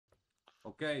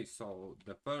Okay, so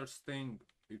the first thing,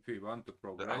 if we want to Oh,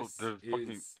 progress,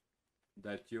 is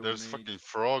that you there's need. fucking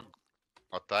frog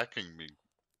attacking me.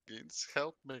 It's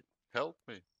help me, help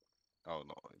me. Oh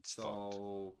no, it stopped.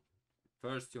 So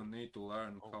first you need to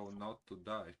learn Oh, how not to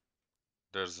die.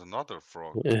 there's another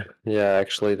frog. Yeah,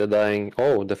 actually, the dying.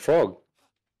 Oh, the frog.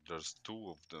 There's two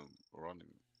of them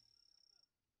running.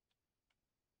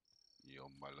 Yo,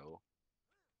 Malo.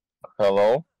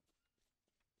 Hello?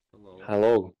 Hello.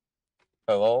 Hello.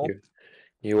 Hello?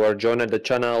 You are joined the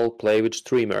channel Play with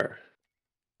Streamer.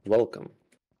 Welcome.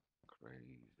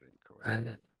 Crazy,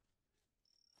 crazy.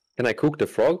 Can I cook the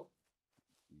frog?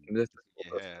 This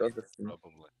Yeah,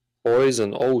 probably.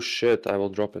 Poison. Oh shit! I will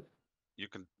drop it. You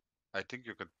can. I think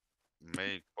you can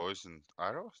make poison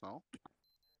arrows. No.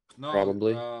 No,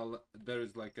 Probably. there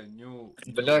is like a new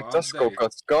Bļā, tas kaut update.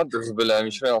 kāds kadrs, bļā,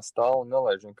 viņš vēl stāv un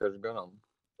nelaiž vienkārši garām.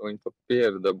 Viņi pa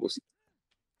pieredabus.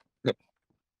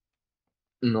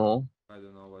 No. I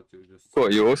don't know what you just Ko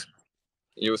said. jūs?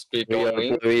 You speak We are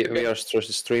only we are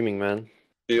streaming, man.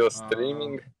 You're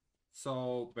streaming?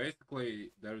 So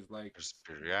basically, there's like There's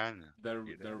piranha.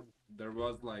 there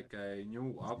was like a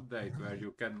new update where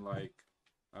you can like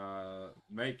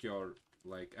make your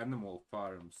like animal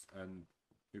farms, and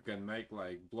you can make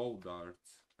like blow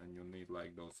darts, and you need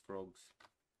like those frogs.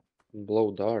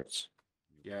 Blow darts.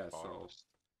 Yeah, so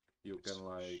you can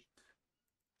like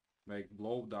make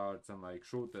blow darts and like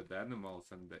shoot at the animals,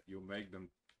 and that you make them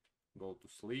go to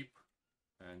sleep,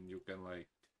 and you can like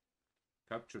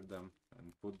capture them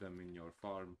and put them in your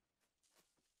farm.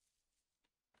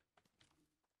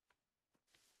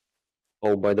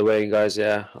 Oh, by the way, guys,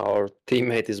 yeah, our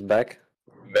teammate is back.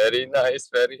 Very nice,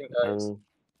 very nice.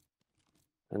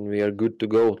 And we are good to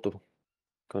go to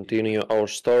continue our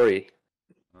story,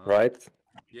 right?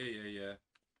 Yeah.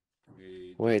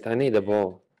 Wait, I need a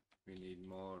ball. We need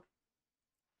more.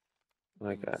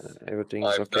 Like everything is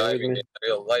I'm okay with driving me. in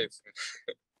real life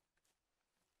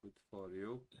Good for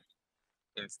you.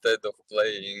 instead of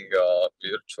playing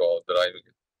virtual driving.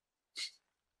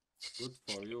 Good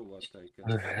for you, what I can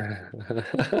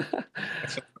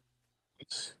say.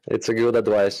 It's a good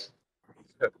advice.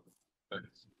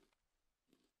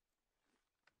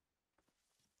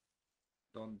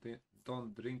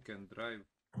 Don't drink and drive.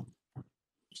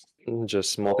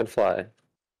 Just smoke and fly.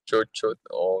 Chut.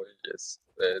 Oh yes,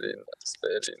 very nice,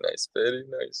 very nice, very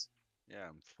nice. Yeah,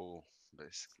 I'm full.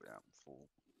 Basically, I'm full.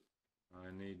 I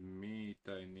need meat.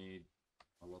 I need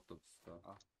a lot of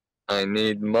stuff. I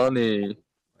need money.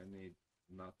 I need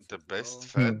nuts. The as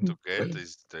best well. fat to get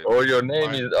is the. Oh, your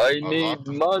name is I a need lot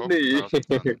of money.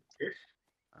 coconuts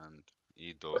and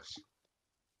eat those.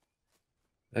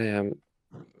 I am.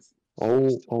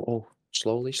 Oh!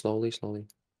 Slowly. Shit!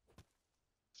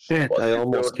 What I is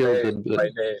almost your killed name? My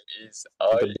name is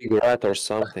I. the big rat or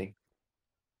something.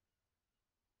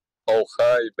 Oh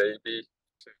hi, baby.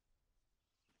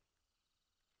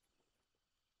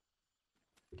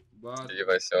 But Do you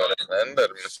guys remember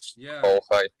me? yeah. Oh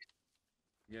hi.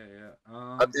 Yeah.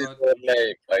 What is your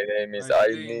name? My name is I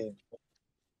need.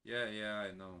 Yeah,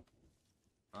 I know.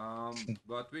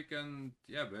 But we can,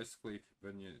 yeah, basically,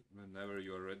 whenever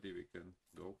you're ready, we can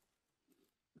go.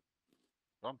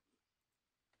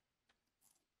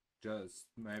 Just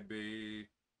maybe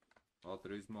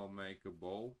Altruismo make a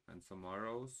bow and some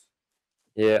arrows.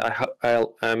 Yeah,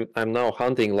 I'm now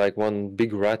hunting like one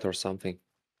big rat or something.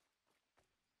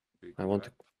 I want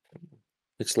to.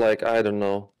 It's like, I don't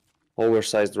know,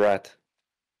 oversized rat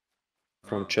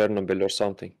from Chernobyl or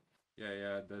something.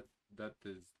 Yeah, that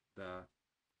is the.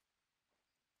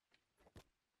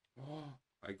 Oh,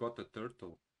 I got a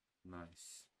turtle.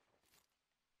 Nice.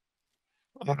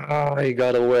 I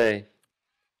got away.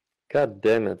 God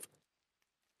damn it.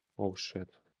 Oh shit.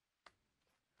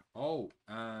 Oh,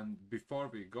 and before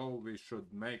we go, we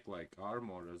should make like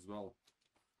armor as well.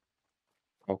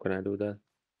 How can I do that?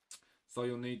 So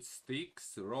you need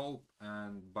sticks, rope,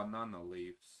 and banana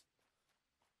leaves.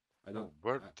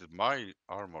 Where did my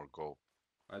armor go?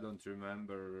 I don't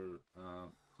remember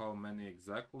how many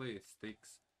exactly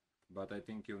sticks, but I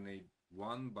think you need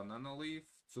 1 banana leaf,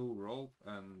 2 rope,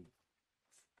 and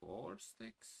 4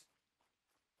 sticks.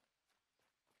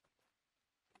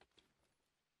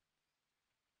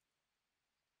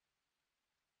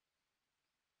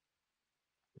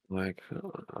 Like,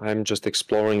 I'm just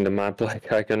exploring the map. Like,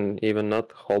 I can even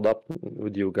not hold up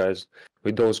with you guys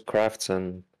with those crafts,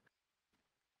 and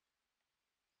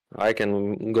I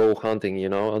can go hunting, you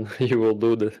know, and you will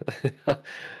do the.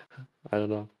 I don't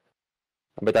know,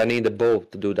 but I need a bow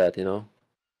to do that, you know.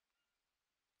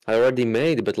 I already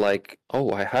made, but like,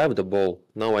 oh, I have the bow.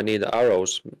 Now I need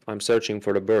arrows. I'm searching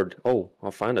for the bird. Oh,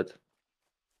 I'll find it.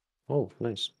 Oh,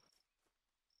 nice.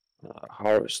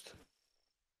 Harvest.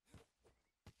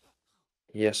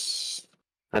 Yes.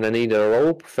 And I need a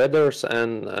rope, feathers,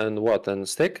 and what? And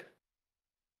stick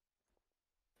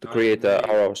to Now create the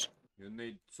arrows. you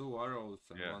need 2 arrows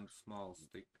and Yeah. 1 small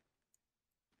stick.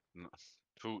 No.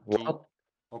 Two. What?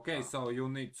 Okay, so you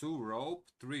need 2 rope,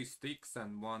 3 sticks,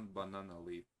 and 1 banana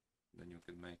leaf. Then you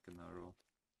can make an arrow.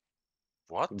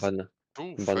 What? Ban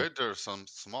 2 ban feathers and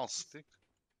small stick.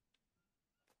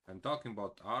 I'm talking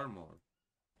about armor.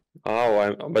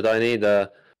 Oh, but I need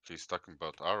He's talking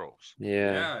about arrows.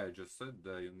 yeah. Yeah, I just said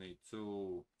you need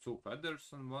two feathers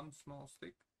and 1 small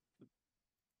stick.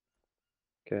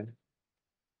 Okay.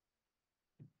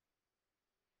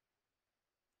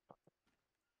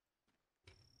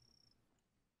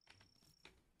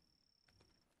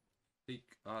 Thick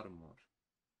armor.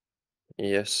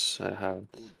 Yes, I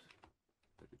have. Good.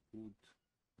 Very good.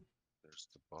 There's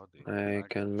the body. I get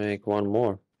can this? make one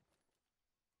more.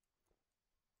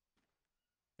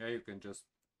 Yeah, you can just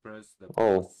press the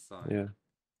Oh, plus sign. yeah.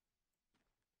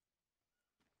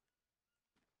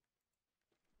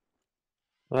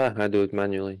 I do it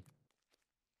manually.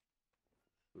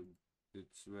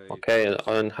 It's way Okay,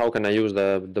 faster. and how can I use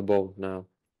the bow now?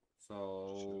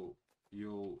 So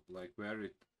you like wear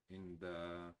it in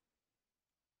the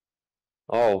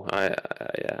Oh,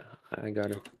 yeah, I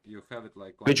got it. you have it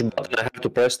like on Which the button I have to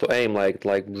press to aim? Like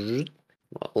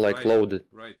right, load it.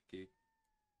 right key.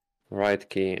 Right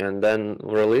key, and then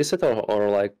release it, or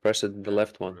like press it the Yeah,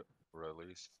 left one.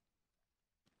 Release.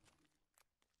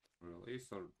 Release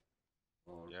or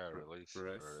Yeah, release.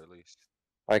 press. Release.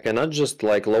 I cannot just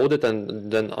like load it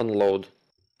and then unload.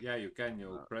 Yeah, you can.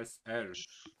 You No. press R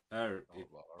Oh, if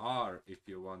Lord. R if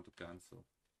you want to cancel.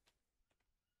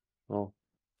 Oh,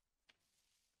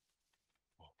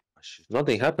 Oh, I should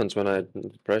nothing use- happens when I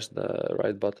press the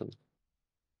right button.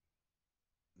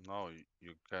 No,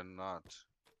 you cannot.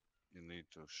 You need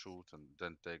to shoot and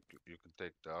then take. You can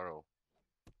take the arrow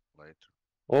later.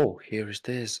 Oh, here it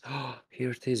is.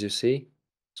 Here it is. You see?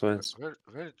 So it's Where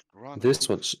it run this off?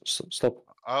 one. Stop.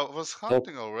 I was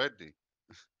hunting already.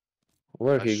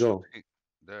 Where I he shoot go? him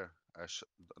there.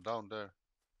 Down there.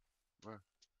 Where?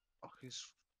 Oh,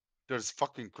 there's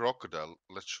fucking crocodile.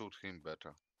 Let's shoot him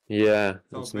better. Yeah,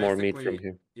 So it's more meat from basically,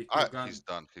 him. if you Ah, gun he's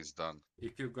done. He's done.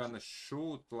 if you're gonna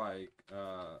shoot like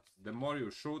the more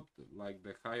you shoot, like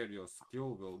the higher your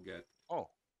skill will get, Oh,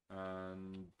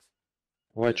 and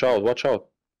Watch yeah, out! Watch out!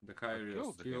 the higher your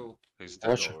killed him. skill, He's it dead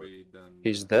Watch- will already. be then.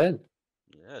 He's dead.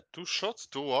 Yeah, 2 shots,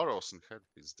 2 arrows in head.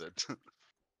 He's dead.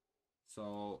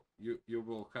 So you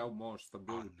will have more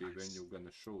stability when nice. you're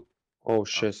gonna shoot. Oh I'm,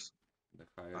 shit! s- The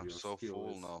higher I'm your so skill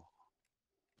full is. now.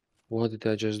 What did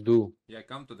I just do? Yeah,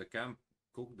 come to the camp,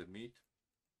 cook the meat.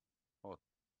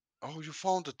 Oh, you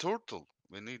found a turtle.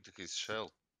 We need his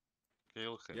shell.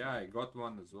 Kill him. Yeah, I got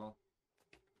one as well.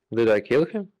 Did I kill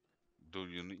him? Do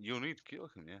you need to kill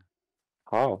him? Yeah.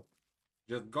 How?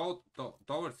 Just go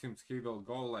towards him. He will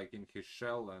go like in his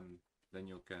shell, and then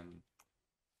you can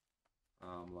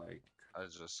like I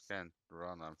just can't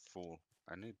run. I'm full.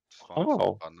 I need to find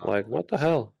Oh, some like banana what the leaves.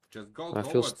 hell? just go I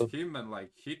feel towards so. him and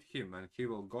like hit him, and he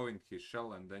will go in his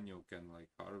shell, and then you can like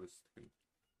harvest him.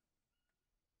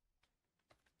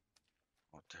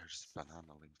 Oh, there's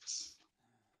banana leaves.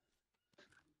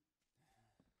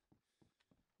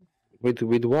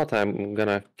 With what I'm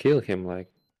gonna kill him?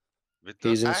 Like With the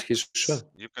he's in axe, his shell.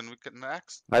 we can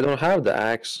axe. I don't have the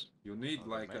axe. You need Oh, then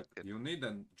like make it. you need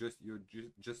an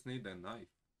just need a knife.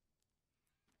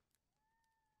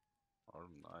 Or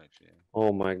knife, yeah.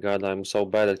 Oh my god, I'm so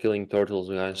bad at killing turtles,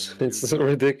 guys. And you It's just-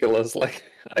 ridiculous. Like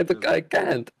I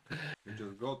can't. You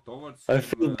just go towards I him.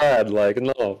 feel bad. Like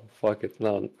no, fuck it.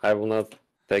 No, I will not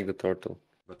take the turtle.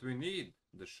 But we need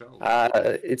the shell.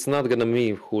 It's not gonna me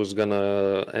who's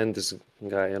gonna end this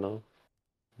guy. You know.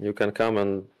 You can come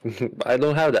and I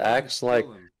don't have the Don't axe. kill Like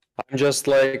him. I'm just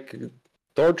like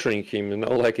torturing him. You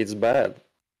know, like it's bad.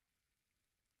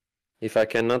 If I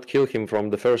cannot kill him from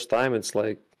the first time, it's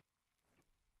like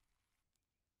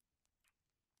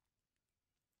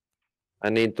I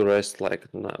need to rest like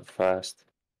fast.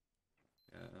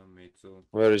 Yeah, me too.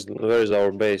 Where is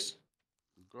our base?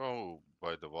 Go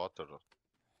by the water.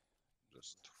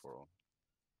 Just for.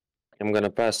 I'm gonna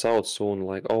pass out soon.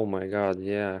 Like oh my god,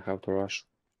 yeah, I have to rush.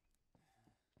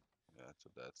 Yeah, to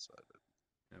that side.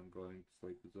 I'm going to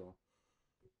sleep as well.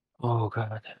 Oh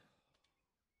god.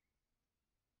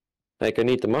 I can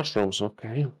eat the mushrooms.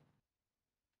 Okay.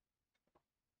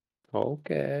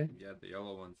 Okay. Yeah, the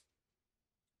yellow ones.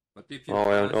 But if you Oh,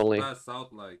 and only. pass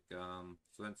out, like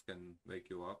Sven's can wake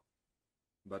you up.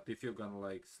 But if you're gonna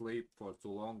like sleep for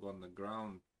too long on the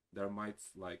ground, there might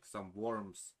like some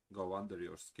worms go under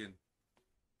your skin.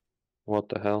 What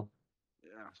the hell?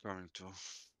 Yeah, I'm coming to.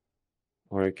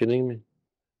 Are you kidding me?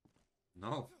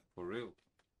 No, for real.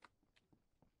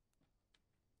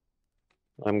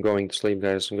 I'm going to sleep,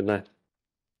 guys. Good night.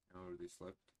 I already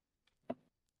slept.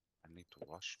 I need to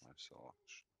wash myself.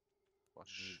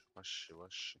 Wash.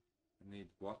 I need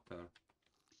water.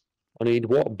 I need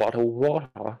what? Bottle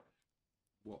water.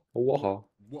 What? Water.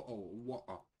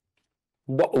 Water.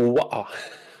 Water.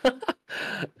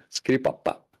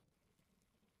 Skripappa.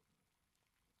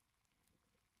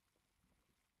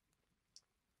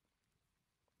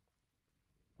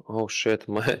 Oh shit,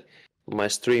 my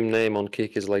stream name on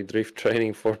Kick is like drift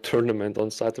training for tournament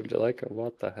on Saturday. Like,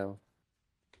 what the hell?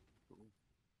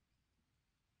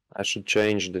 I should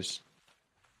change this.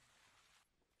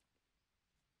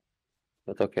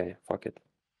 But okay, fuck it.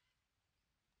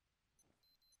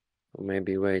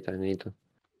 Maybe wait, I need to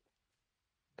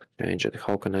change it.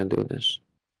 How can I do this?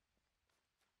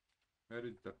 Where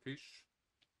is the fish?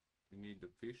 We need the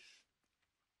fish.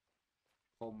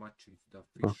 How much is the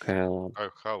fish? Okay, I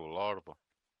have larva.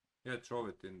 Yeah, throw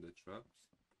it in the traps.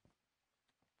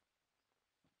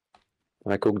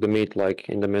 I cook the meat like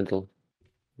in the middle.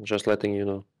 Just letting you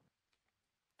know.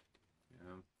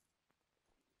 Yeah.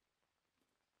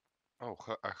 Oh,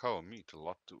 I have meat a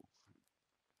lot too.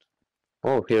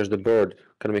 Oh, here's the bird.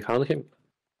 Can we hunt him?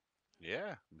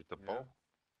 Yeah, with the Yeah. bow.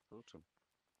 Shoot him.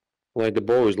 Like the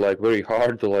bow is like very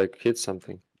hard to like hit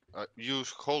something. Use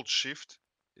hold shift.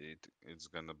 It's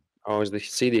gonna. Oh, is the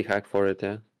CD hack for it?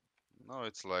 Yeah. No,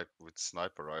 it's like with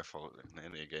sniper rifle in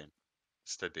any game.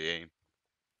 Steady aim.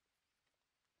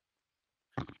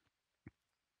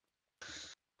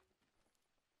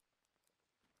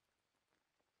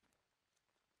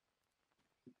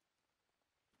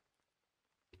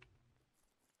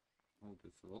 Oh,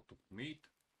 there's a lot of meat.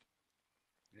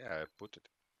 Yeah, I put it.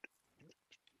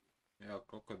 Yeah,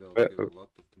 crocodile Where- kill a lot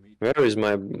of meat. Where is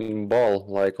my ball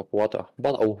like of water?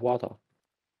 Bottle of water.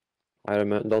 I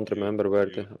don't remember where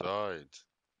You the. died.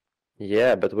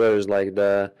 Yeah, but where is like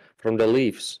the from the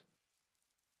leaves?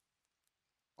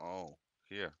 Oh,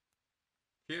 here.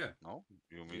 Here. No,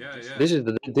 you mean Yeah, this? yeah. This is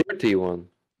the dirty one.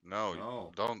 No,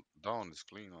 No. down is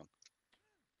clean one.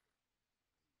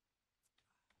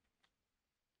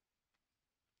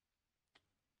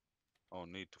 Oh,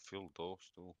 need to fill those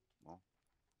too. No,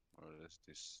 where is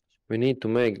this? We need to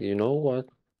make. You know what?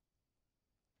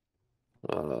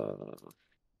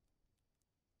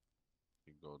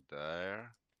 You go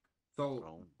there. So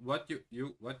Boom. what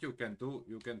you can do,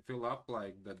 you can fill up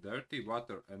like the dirty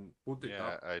water and put it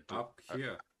Yeah, I do. up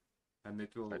here, and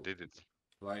it will I did it.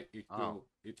 like Oh.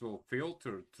 it will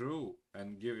filter through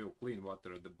and give you clean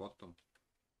water at the bottom.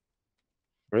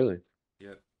 Really?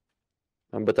 Yeah.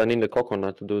 But I need the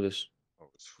coconut to do this.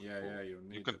 Oh, it's Yeah, full. yeah. You You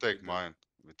need can the take bigger. mine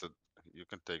with the. You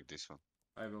can take this one.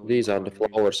 I will These use are the one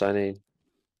with- flowers I need,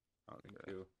 Thank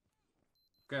Okay. you.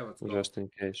 Okay, let's go. just in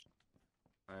case.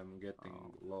 I'm getting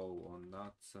low on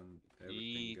nuts and everything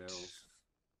Eat. else.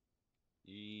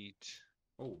 Eat.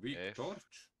 Oh, weak F.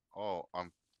 torch. Oh,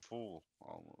 I'm full.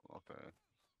 Oh, okay.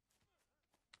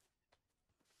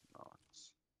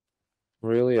 Nice.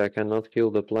 Really, I cannot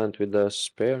kill the plant with the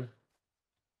spear.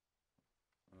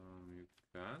 You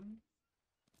can.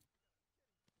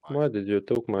 Why did you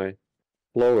took my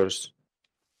flowers?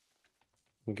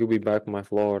 Give me back my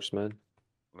flowers, man.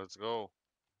 Let's go.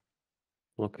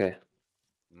 Okay,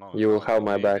 No, you will no, have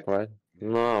my need back, it. right? Yeah.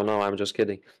 No, no, I'm just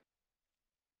kidding.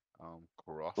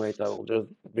 Craft. Wait, I will just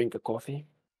drink a coffee.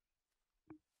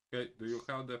 Okay, do you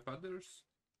have the feathers?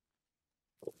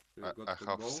 You got I the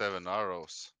have bow? 7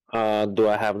 arrows. Do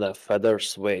I have the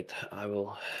feathers? Wait, I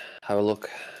will have a look.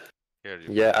 Here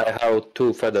you Yeah, can I touch. have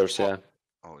 2 feathers, Oh. yeah.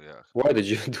 Oh, yeah. Why did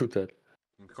you do that?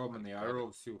 And how many Feather.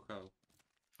 arrows you have?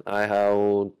 I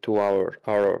have 2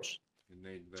 arrows. You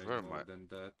need way Where more than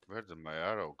that. Where did my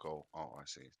arrow go? Oh, I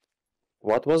see.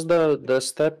 What was the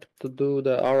step to do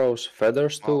the arrows?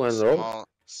 Feathers too and rope?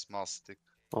 Small stick.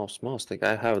 Oh, small stick.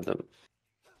 I have them,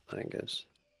 I guess.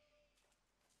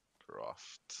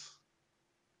 Craft.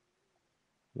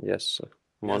 Yes, Yeah,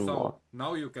 one so more.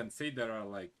 now you can see there are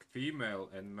like female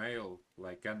and male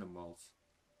like animals.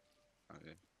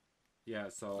 Okay. Yeah,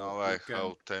 so Now you I can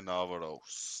have 10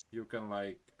 arrows. you can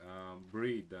like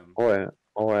breed them.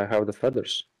 Oh, I have the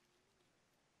feathers.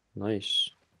 Nice.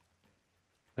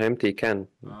 Empty can.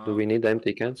 Do we need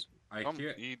empty cans? I Come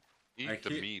hear eat I the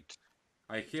hear- meat.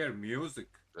 I hear music.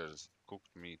 There's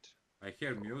cooked meat. I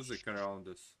hear Oh, music around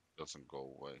us. Doesn't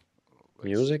go away.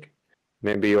 Music?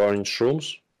 Maybe you are in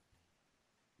shrooms?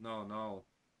 No, no.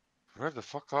 Where the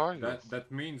fuck are you?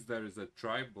 That means there is a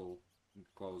tribal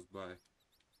close by.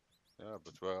 Yeah,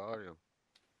 but where are you?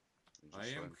 You I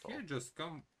just am went here. off. Just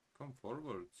come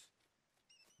forwards.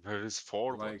 Where is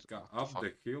forward? Like What the up fuck?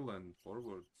 the hill and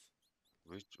forwards.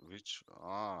 Which?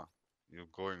 Ah, you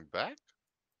going back?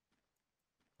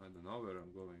 I don't know where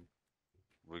I'm going.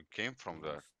 We came from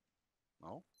there. Honest.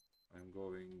 No? I'm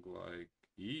going like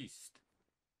east.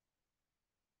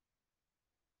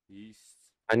 East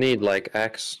I need like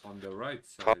axe. on the right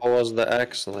How side. was the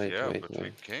axe? Wait, Yeah, wait, but we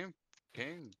wait. came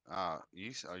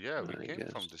east. Yeah, we I came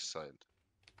from guess. this side.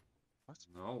 What?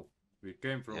 No, we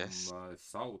came from Yes.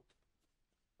 south.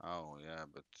 Oh yeah,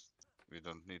 but we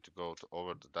don't need to go to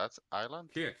over to that island.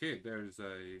 Here, there's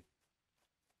a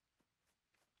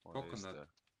What is coconut. there?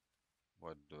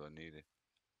 What do I need it?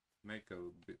 Make a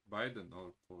Biden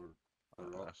or for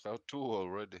I have two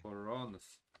already. for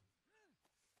Ronus.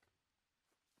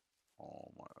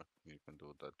 Oh my, you can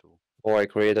do that too. Oh, I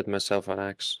created myself an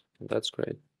axe. That's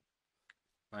great.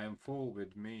 I am full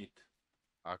with meat.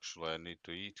 Actually, I need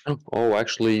to eat. Oh,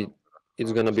 actually,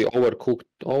 it's gonna be overcooked.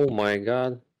 Oh my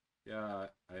god. Yeah,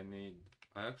 I need.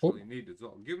 I actually need it.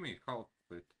 So give me half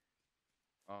of it.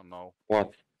 Oh no,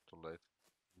 What? too late.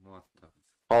 What the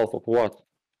Half of what?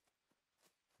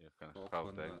 You can have the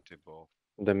coconut? empty bowl.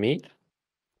 The meat?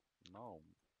 No,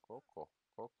 cocoa.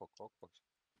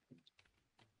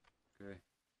 Okay,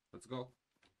 let's go.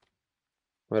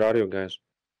 Where are you guys?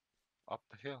 Up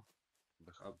the hill.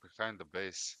 Behind the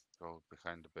base. Go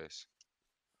behind the base.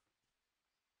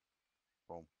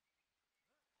 Boom.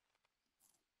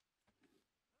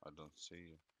 I don't see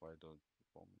you. Why don't you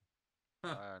come?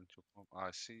 Huh. Why aren't you come?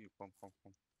 I see you. Come.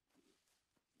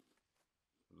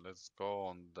 Let's go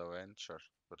on the venture.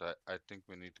 But I think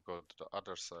we need to go to the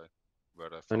other side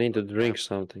where I I found need to the drink camp.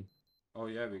 something. Oh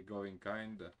yeah, we're going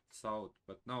kinda south,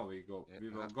 but now we go. Yeah, We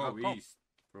will now go come. east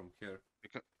from here.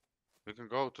 We can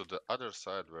go to the other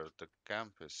side where the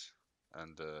camp is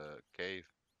and the cave.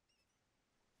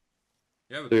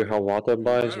 Yeah, but Do you have water, we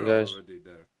guys? were Guys, already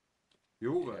there.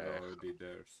 You were Yeah. already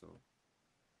there. So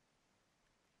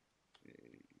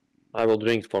I will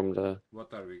drink from the.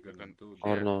 what are we You gonna can, do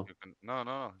Or there? no? you can.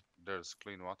 No. There's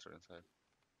clean water inside.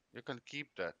 You can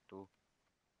keep that too.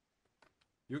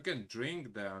 You can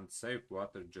drink the unsafe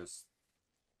water. Just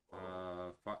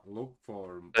look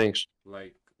for Thanks.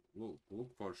 like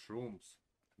look for shrooms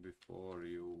before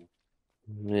you.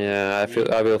 Yeah, drink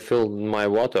I will them. fill my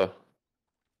water.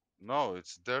 No,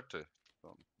 it's dirty.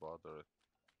 Don't bother it.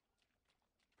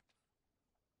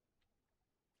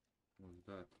 What's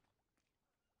that?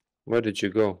 Where did you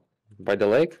go? By the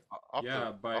lake? Up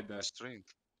Yeah, by up the the stream.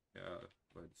 yeah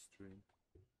by the stream.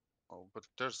 Oh, but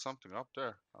there's something up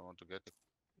there. I want to get it.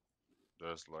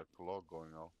 There's like a log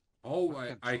going on. Oh,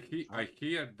 I can't I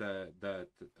hear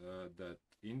that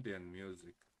Indian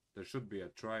music. There should be a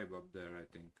tribe up there, I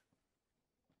think,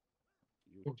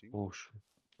 You think? Oh, shit.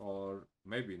 or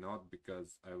maybe not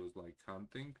because I was like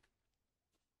hunting,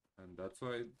 and that's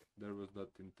why there was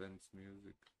that intense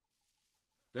music.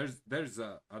 There's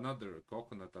another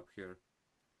coconut up here.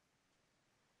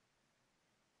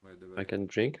 By the I way, can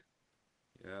drink?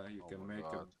 yeah, you Oh can my make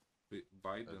God. a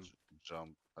Biden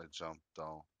I jumped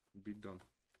down. bidon.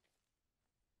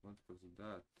 What was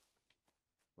that?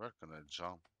 Where can I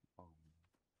jump? Oh.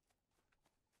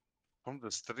 From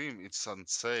the stream, it's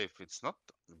unsafe. It's not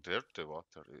dirty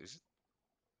water, is it?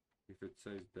 If it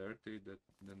says dirty,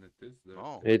 then it is dirty.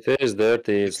 No. It is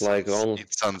dirty. It's like on.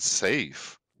 It's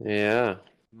unsafe. Yeah,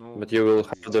 No, but you will no.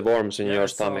 have the worms in Yeah, your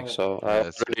stomach, so I Yeah,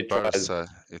 it's with already tried.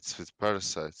 It's with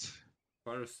parasites.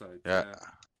 Parasites, Yeah, yeah.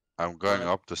 I'm going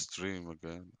But up the stream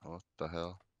again. What the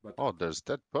hell? but Oh, there's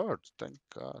that bird. Thank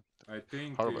God. I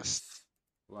think Harvest. it's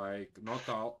like not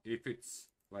all. If it's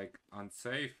like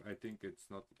unsafe, I think it's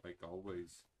not like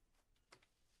always.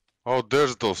 Oh,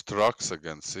 there's those trucks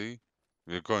again. See,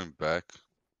 we're going back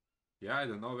Yeah, I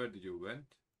don't know where did you went.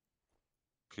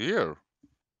 here.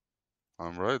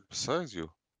 I'm right beside you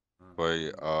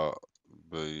by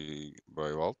Okay.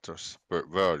 by Walters. Where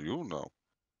are you now?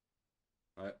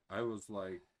 I was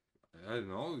like, I don't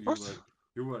know. What?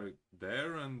 You were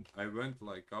there, and I went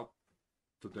like up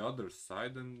to the other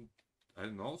side, and I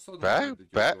don't know. Suddenly, where did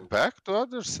you go? Back to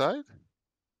other side?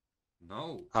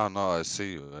 No, Oh no, I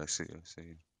see you. I see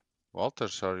you.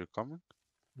 Walters, are you coming?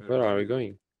 Where are we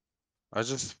going? I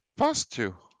just passed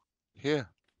you. Here.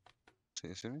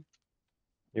 See me?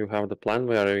 You have the plan.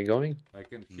 Where are we going? I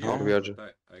can hear No. We are you,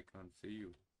 but I can't see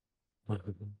you.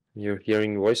 You're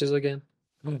hearing voices again?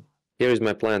 Here is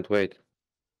my plant. Wait.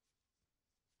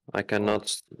 I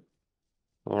cannot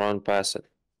run past it.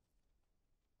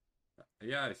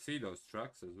 Yeah, I see those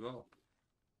trucks as well.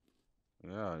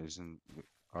 Yeah,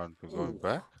 aren't we going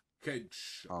back?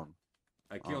 Cage. Um,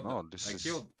 I Oh killed. no, this I is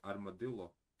killed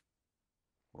armadillo.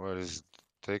 where is it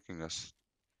taking us?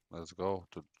 Let's go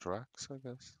to tracks, I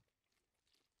guess.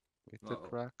 With the Uh-oh.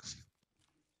 tracks.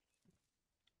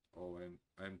 Oh,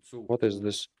 I'm too What is full.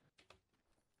 this?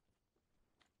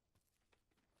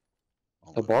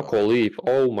 Oh my Tobacco god. leaf.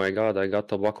 Oh my god, I got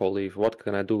tobacco leaf. What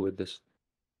can I do with this?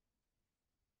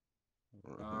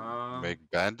 Make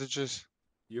bandages?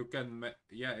 You can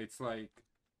yeah, it's like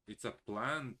it's a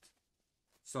plant.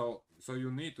 So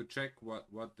you need to check what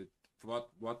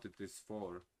it is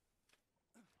for.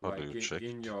 How do Like you check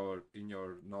in it?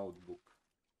 your notebook.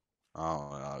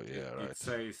 Oh, yeah, It right.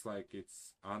 says like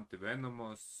it's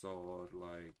anti-venomous or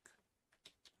like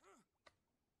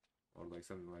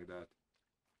something like that.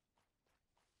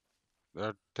 They're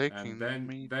And taking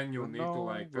me then you to need to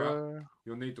like craft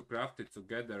nowhere. it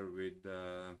together with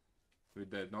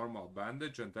the normal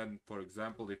bandage, and then for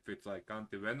example if it's like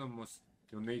anti-venomous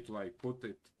you need to like put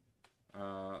it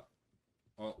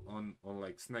on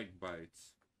like snake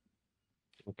bites.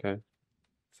 Okay.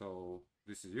 So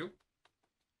this is you.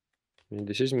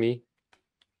 This is me.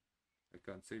 I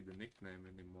can't say the nickname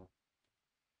anymore.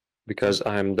 Because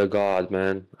I'm the god,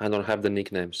 man. I don't have the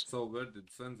nicknames. So where did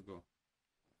Sens go?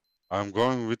 I'm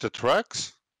going with the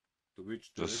tracks? To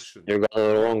which Just direction? You got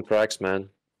the North? wrong tracks, man.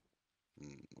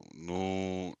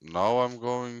 No, now I'm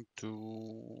going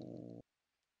to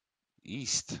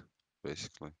east,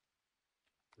 basically.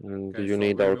 And do Okay, you so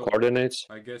need we our will. coordinates?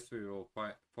 I guess we will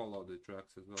follow the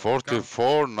tracks as well.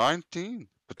 44-19,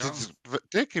 but Come. it's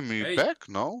taking me Hey. back,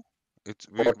 no?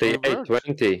 Where 48,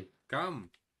 20. Come.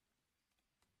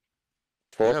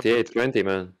 48, 20,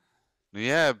 man.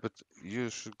 Yeah, but you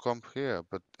should come here.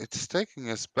 But it's taking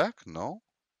us back, no?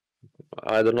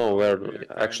 I don't know No, where we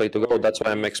are actually kinda to go. That's why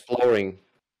going I'm east. exploring.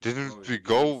 Didn't Going we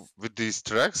go east. with these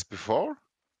tracks before?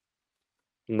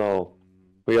 No.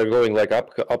 We are going like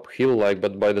uphill, like,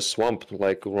 but by the swamp,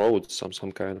 like roads,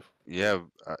 some kind of. Yeah,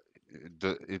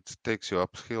 it takes you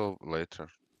uphill later.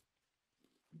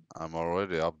 I'm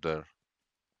already up there.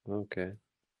 Okay.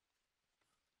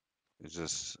 It's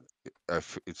just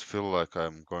it feel like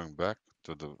I'm going back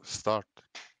to the start.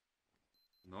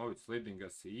 No, it's leading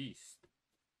us east.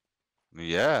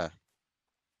 Yeah.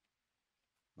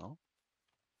 No?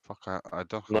 Fuck, I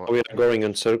don't Now have. we are going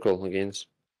in circle again.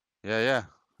 Yeah.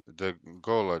 They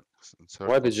go like in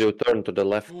Why did circles. you turn to the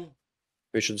left?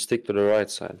 We should stick to the right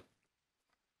side.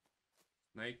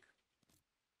 Snake.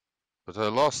 But I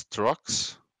lost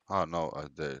trucks. Oh no, I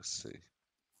dare see.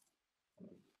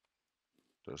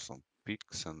 There's some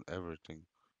peaks and everything.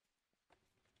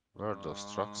 Where are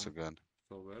those trucks again?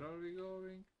 So where are we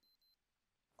going?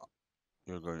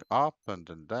 You're going up and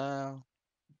then down.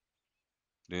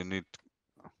 Do you need?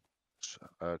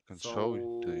 I can show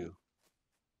it to you.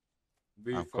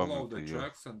 We I'm follow coming the to you.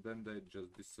 tracks and then they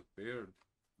just disappeared.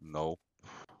 Nope,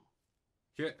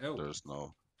 Here, oh, there's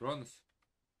no. Ronus,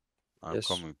 I'm Yes.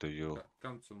 coming to you.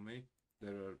 come to me.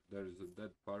 There is a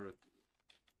dead parrot.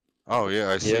 Oh yeah,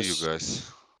 I see you Yes.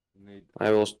 guys. You need.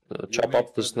 I will you chop need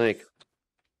up the snake. feathers.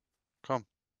 Come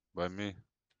by me.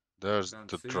 There's Can't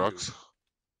the see trucks.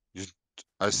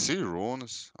 I see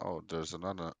runes. Oh, there's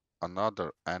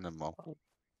another animal.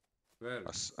 Where?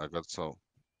 I got so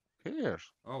here.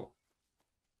 Oh,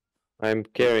 I'm You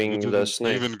carrying the didn't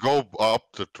snake. even go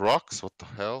up the trucks. What the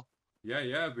hell?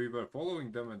 yeah. We were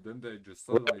following them and then they just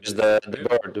Where suddenly is the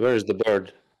disappeared. bird? Where is the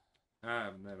bird?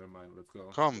 Never mind. Let's go.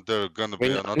 Come, there's gonna We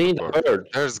be I another need a bird. bird.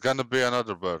 There's gonna be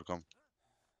another bird. Come.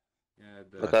 Yeah,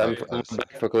 But I I'm, thought my I saw.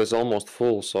 backpack is almost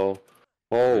full, so.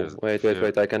 Oh, wait.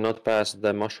 Here. I cannot pass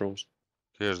the mushrooms.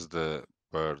 Here's the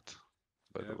bird.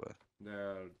 By the Yep. way. They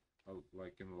are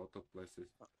like in a lot of places.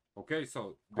 Okay,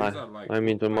 so I- these are like I'm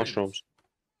into footprints? mushrooms.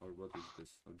 Or what is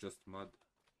this? Or just mud?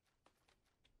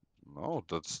 No,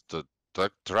 that's the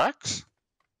tracks.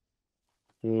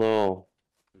 No.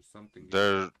 There's something.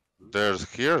 There's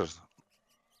here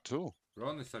too.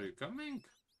 Ronis, are you coming?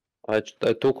 I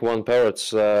took one parrot's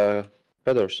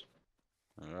feathers.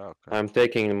 Yeah, okay. I'm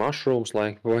taking mushrooms,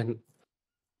 like, when.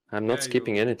 I'm not Yeah,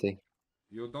 skipping anything.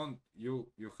 You don't. You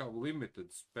have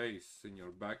limited space in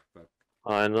your backpack.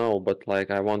 I know, but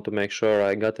like, I want to make sure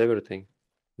I got everything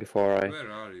before I.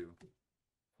 Where are you?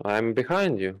 I'm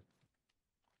behind you.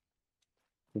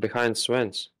 Behind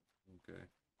Sven's. Okay.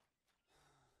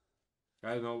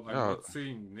 I know. I'm Yeah. not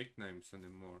seeing nicknames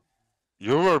anymore.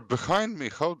 You were behind me.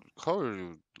 How are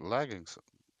you lagging?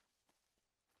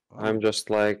 I'm just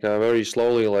like very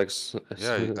slowly, like.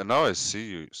 Yeah, and now I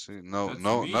see you. See, no, That's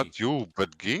no, me. not you,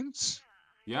 but Gins.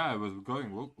 Yeah, I was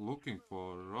going looking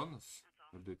for Ronis.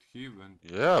 Or did he went?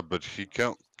 Yeah, but he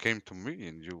came to me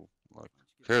and you like.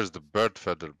 Here's the bird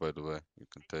feather, by the way. You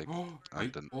can take it. Oh,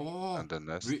 And then and the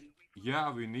nest.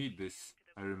 we need this.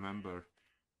 I remember.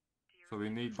 So we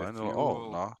need the Final. fuel.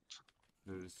 Oh, not.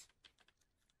 There's.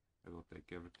 I will take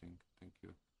everything. Thank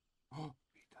you. Oh,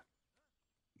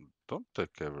 Don't take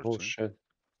Oh everything. shit.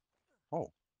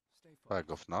 Oh, bag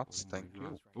of nuts. oh my Thank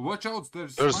God. you. Watch out!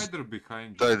 There's There's- spider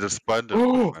behind you. There's spider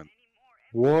Oh! behind.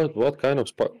 What kind of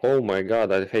spider? Oh my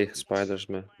god, I hate spiders,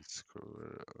 man. It's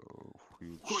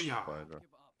huge Hoya! spider. Give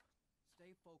up.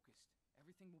 Stay focused.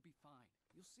 Everything will be fine.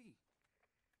 You'll see.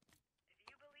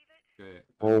 Okay.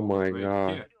 Oh my wait,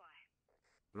 god. Here.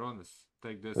 Ronas,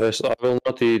 take this. Yes, I will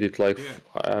not eat it. Like Here,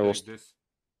 I take was. this.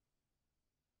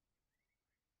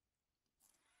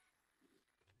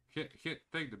 Here,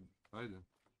 take the spider.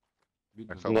 We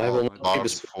I don't have No, I all will know not spider.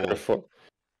 take the box spider full.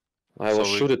 for. I will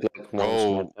So we shoot it like once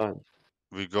more go- time.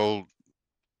 We go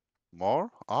more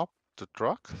up the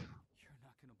truck? You're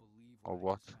not gonna believe Or what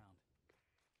I what? just found.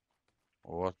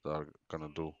 Or what are you gonna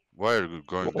do? Why are you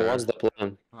going What's there? the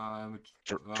plan?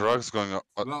 Truck's going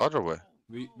well, other way.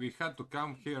 we had to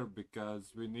come here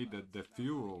because we needed the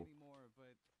fuel.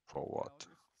 For what?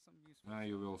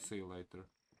 You will see later.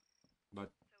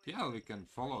 But yeah, we can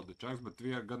follow the trucks, but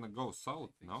we are gonna go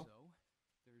south, no?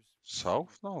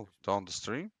 South? No, down the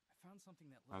stream?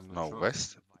 I'm not No, sure.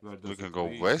 west. Where We does can it go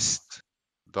lead? west,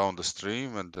 down the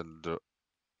stream, and then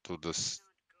to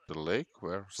the lake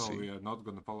where So sea. we are not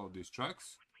gonna follow these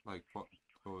tracks, like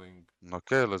going.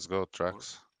 Okay, let's go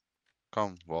tracks.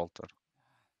 Come, Walter.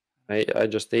 I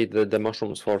just ate the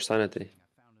mushrooms for sanity,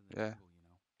 Yeah.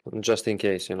 just in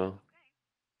case, you know.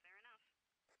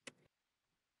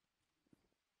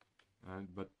 And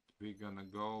but we're gonna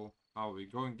go. Oh, we're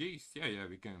going east. Yeah,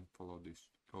 we can follow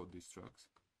these tracks.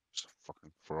 There's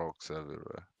fucking frogs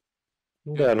everywhere.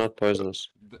 They are just not poisonous.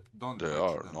 don't They touch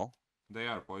are, them. no? They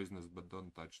are poisonous, but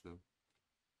don't touch them.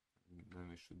 Then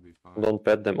we should be fine. Don't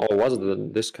pet them. Oh, what's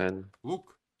this kind?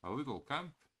 Look, a little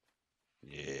camp.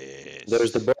 Yes.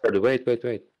 There's the bird.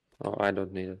 Wait. Oh, I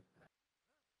don't need it.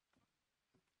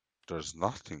 There's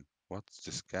nothing. What's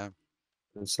this camp?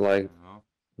 It's like You know.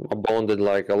 abandoned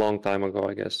like a long time ago,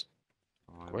 I guess.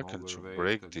 Oh, I'm Why can't you overweight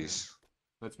break again. these?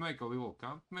 Let's make a little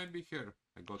camp maybe here.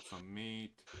 I got some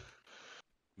meat.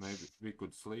 Maybe we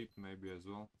could sleep maybe as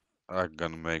well. I'm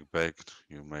gonna make baked.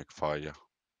 You make fire.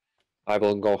 I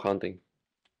will go hunting.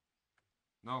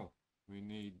 No, we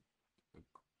need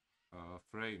a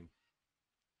frame.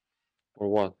 Or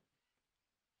what?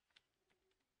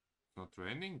 It's not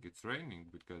raining. It's raining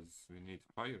because we need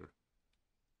fire.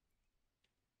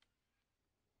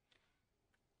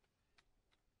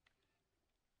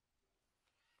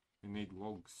 We need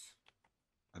logs.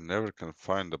 I never can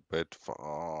find a bed.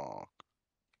 Fuck.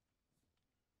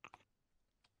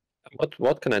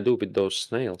 What can I do with those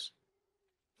snails?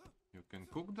 You can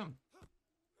cook them,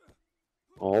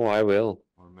 Oh, I will.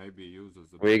 or maybe use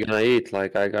as a We're bait. gonna eat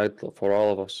like I got for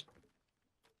all of us.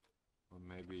 Or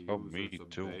maybe Oh, use me as a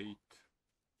too. bait.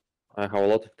 I have a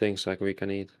lot of things like we can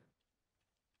eat.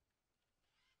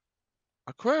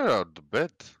 Where are the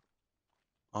bed?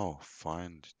 Oh,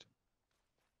 find it.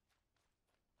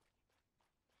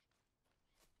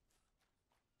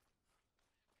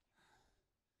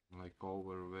 Like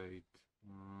overweight.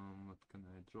 What can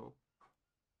I drop?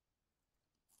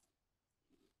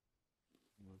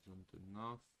 Wasn't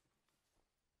enough.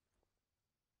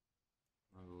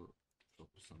 I will drop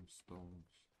some stones.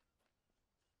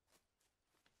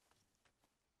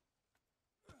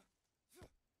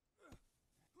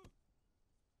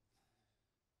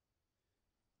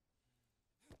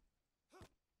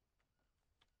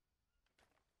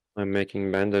 I'm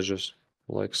making bandages,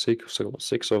 like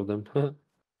six of them.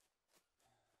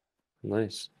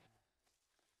 Nice.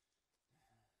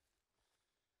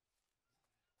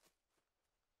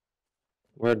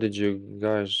 Where did you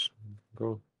guys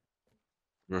go?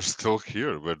 You're still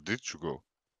here. Where did you go?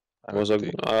 I was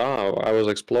Empty. I was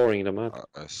exploring the map.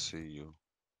 I see you.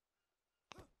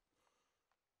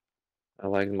 I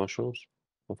like mushrooms,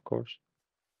 of course.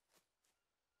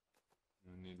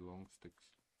 You need long sticks.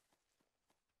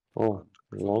 Oh,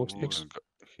 And long more. you sticks. can go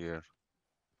here.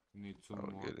 You need I some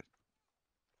will more. get it.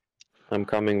 I'm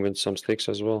coming with some sticks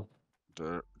as well.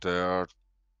 There are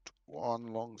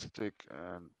one long stick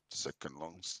and second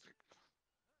long stick.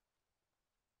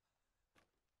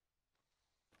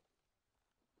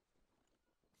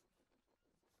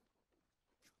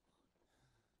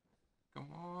 Come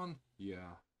on.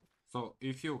 Yeah. So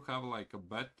if you have like a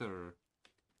better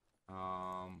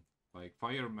like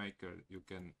fire maker, you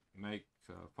can make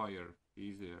fire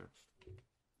easier.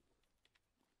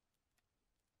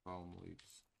 Palm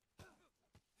leaves.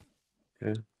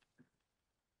 Okay.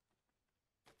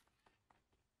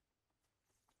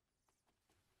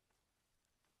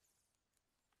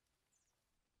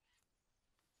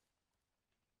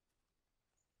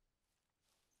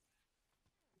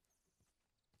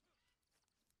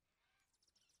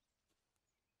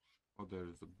 Oh,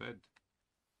 there's a bed.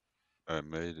 I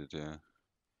made it, yeah.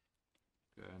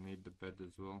 Okay, I need the bed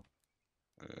as well.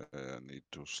 I need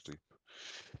to sleep.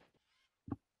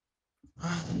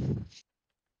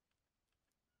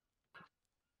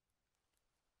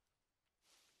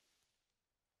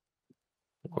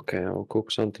 Okay, I'll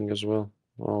cook something as well.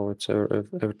 Oh, it's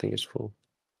everything is full.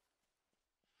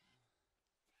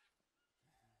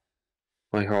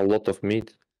 I have a lot of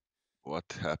meat. What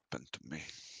happened to me?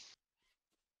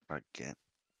 Again.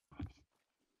 I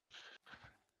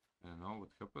don't know what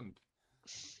happened.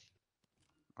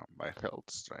 My health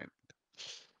strain.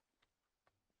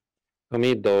 I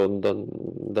meat though,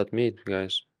 that meat,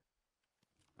 guys.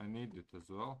 I need it as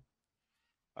well.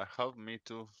 I have me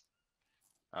too.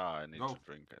 Ah, I need Go. to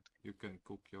drink it. You can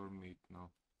cook your meat now.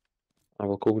 I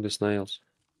will cook the snails.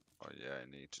 Oh yeah, I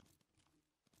need to.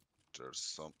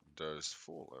 There's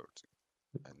full everything.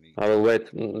 I need. I will wait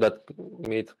that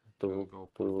meat We'll to go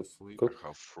put to sleep. cook. I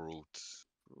have fruits.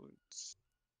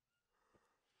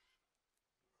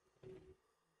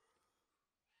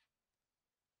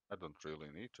 I don't really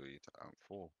need to eat. I'm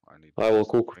full. I need. I will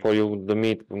just cook drink. for you the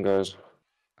meat, guys.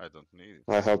 I don't need it.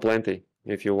 I have plenty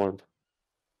if you want.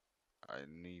 I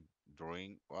need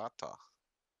drink water.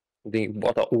 The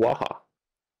water. Waha.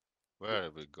 Where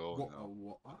are we going What?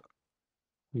 now?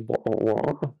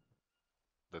 Waha.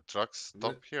 The trucks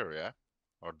stop Let- here, yeah?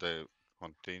 Or they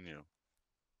continue?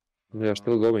 They are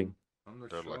still going. I'm not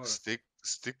They're sure. like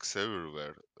sticks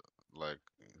everywhere, like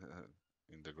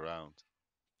in the ground.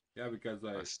 Yeah, because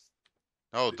I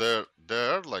No,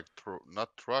 they're like not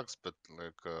trucks, but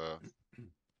like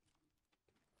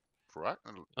truck.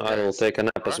 I Yeah, will it's take a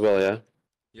nap as truck. well, yeah?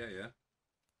 yeah.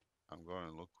 I'm going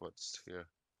to look what's here.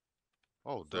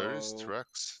 Oh, there is So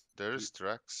tracks. There is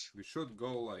tracks. we should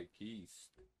go like east.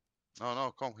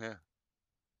 No, come here.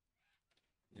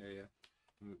 Yeah.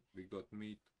 We got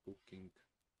meat cooking.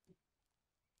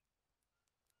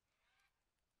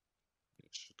 You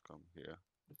should come here.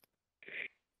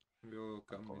 We'll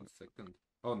come in a second.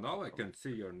 Oh, now I can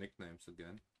see your nicknames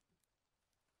again.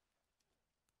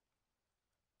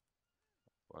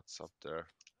 What's up there?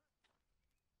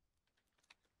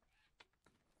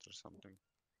 Is there something?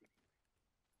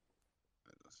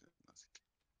 I don't see nothing.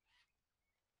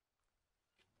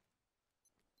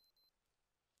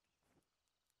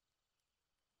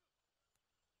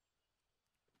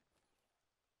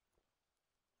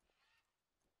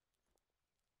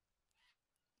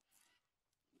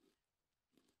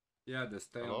 Yeah, the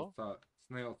Hello?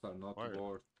 snails are not Where?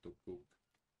 worth to cook.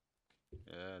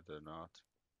 Yeah, they're not.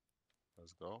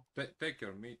 Let's go. Take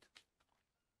your meat.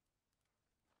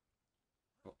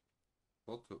 Oh,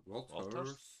 what's Walters?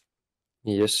 hers?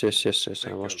 Yes. I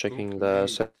Take was your checking cooked the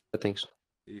meat. settings.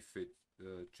 If it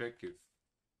check if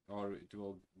or it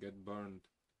will get burned.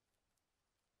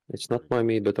 It's not my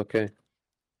meat, but okay.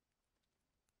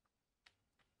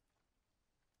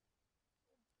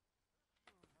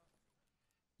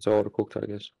 It's overcooked, I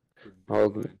guess. Could be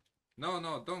I'll, fine.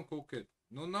 No, don't cook it.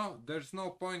 No, there's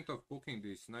no point of cooking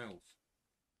these snails.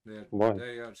 Why?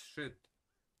 They are shit.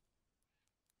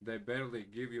 They barely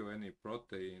give you any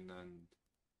protein and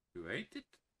you ate it?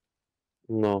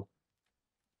 No.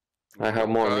 I have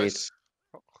Well, more meat. guys,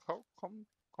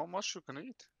 how much you can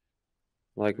eat?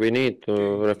 Like we need to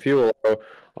King. refuel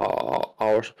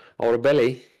our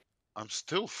belly. I'm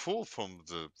still full from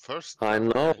the first I time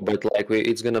know, ate. but like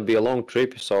it's gonna be a long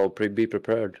trip, so be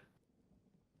prepared.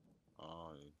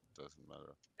 Oh, it doesn't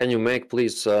matter. Can you make,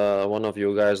 please, one of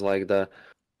you guys like the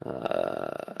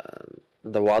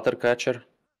water catcher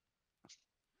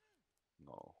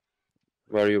No.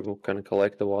 where you can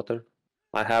collect the water?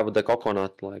 I have the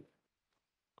coconut, like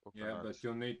Yeah, Coconut. but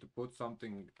you need to put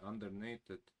something underneath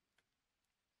it.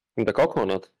 the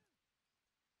coconut.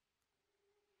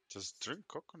 Just drink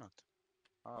coconut.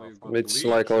 Oh, you fuck. got It's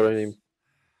like already. leeches.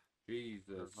 Jesus.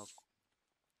 There's no.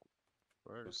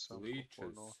 Where Got is some leeches.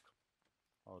 coconut?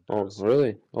 Oh, Oh, there's some.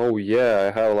 really? Oh, yeah,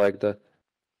 I have like the.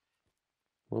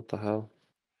 What the hell?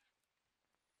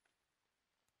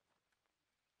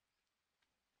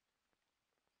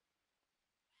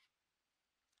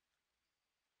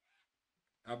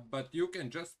 But you can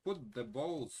just put the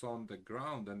bowls on the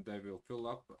ground and they will fill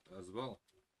up as well.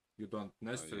 You don't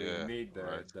necessarily yeah, need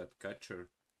right. that catcher.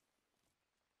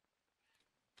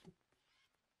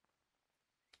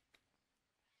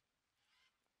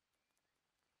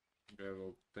 Okay,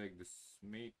 we'll take this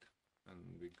meat and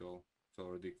we go. It's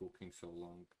already cooking so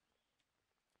long.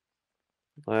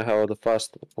 I have the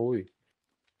fast. Oh.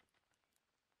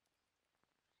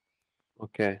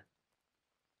 Okay.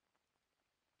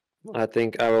 I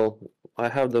think I will. I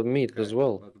have the meat Okay, as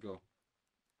well. let's go.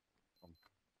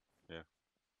 Yeah.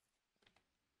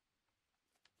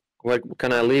 Like,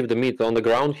 can I leave the meat on the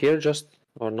ground here just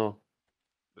or no?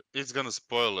 It's gonna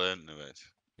spoil anyways.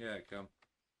 Yeah, come.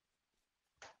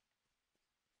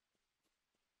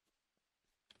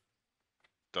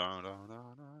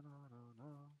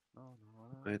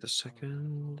 Wait a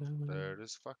second. There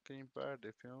is fucking bed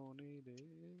if you need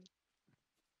it.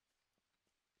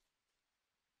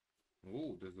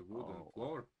 Ooh, there's a wooden Oh.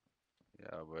 floor.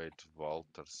 Yeah, wait,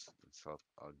 Walters. It's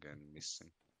again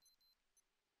missing.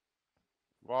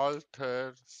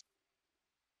 Walters.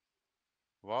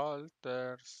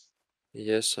 Walters.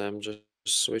 Yes, I'm just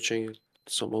switching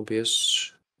some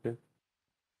OBS. Yeah.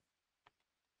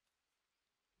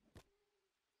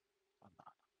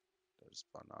 There's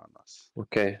bananas.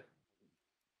 Okay,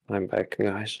 I'm back,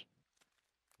 guys.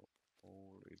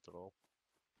 Holy drop.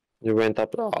 You went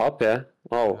up, yeah?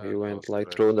 Oh, Yeah, you go went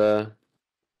like straight. through the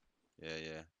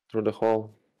Yeah.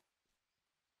 hole.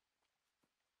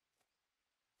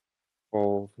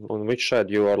 Oh, on which side?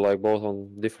 You are like both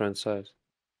on different sides.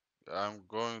 I'm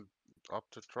going up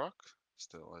the truck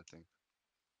still, I think.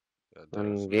 Yeah, there's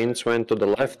And way. Gins went to the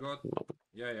We left. got.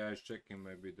 Yeah, I was checking.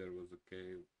 Maybe there was a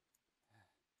cave.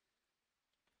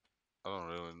 I don't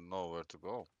really know where to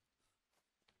go.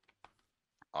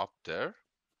 Up there?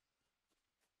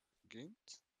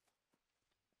 Gint?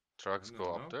 Trucks I go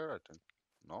don't up know. there, I think.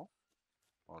 No?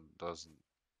 Or doesn't?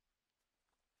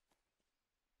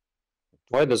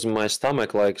 Why does my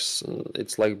stomach like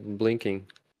it's like blinking?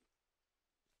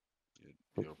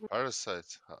 Your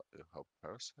parasites? You have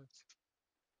parasites?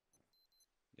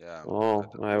 Yeah. Oh,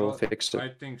 I will Well, fix it. I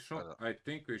think I don't- I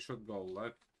think we should go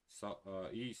left,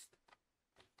 east.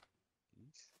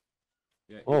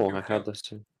 Yeah. If Oh, you I feel, had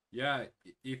this. yeah,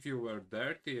 if you were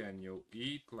dirty and you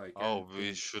eat like Oh, we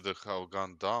anything. should have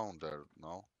gone down there,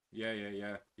 no?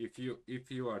 Yeah. If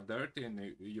you are dirty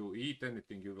and you eat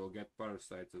anything, you will get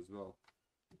parasites as well.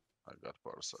 I got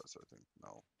parasites, I think,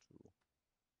 now, too.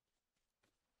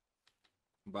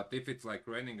 But if it's like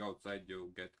raining outside,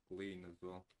 you get clean as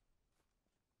well.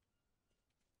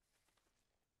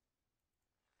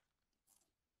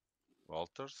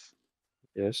 Walters?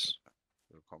 Yes.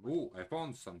 You're coming? Ooh, I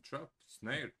found some trap,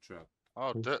 snare trap. Oh,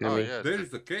 Okay, oh me. yeah,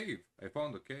 There's a cave. I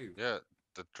found a cave. yeah,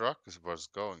 the truck was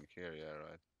going here, yeah,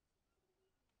 right.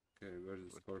 Okay, where's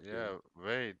the But scorpion? yeah,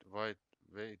 wait.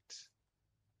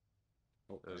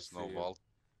 Oh, There's I no see vault.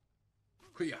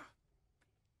 Yeah.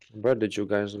 Where did you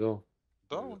guys go?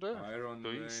 Down there, Iron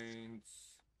to east. veins.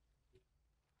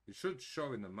 It should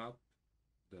show in the map.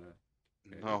 The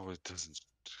cave. No, it doesn't.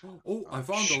 Oh, I Oh,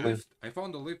 found a shit. lift. I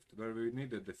found a lift where we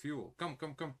needed the fuel. Come.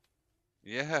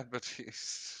 Yeah, but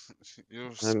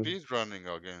you're speed running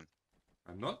again.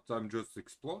 I'm not. I'm just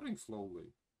exploring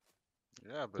slowly.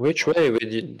 Yeah, but Which way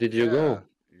did you yeah, go?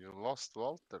 you lost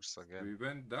Walters again. We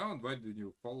went down. Why did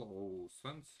you follow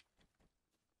Sense?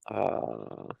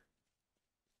 Uh,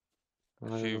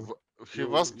 I He don't know. he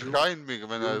was behind me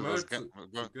when I You was merged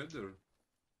going. together.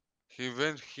 He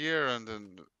went here and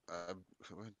then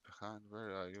went behind.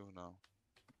 Where are you now?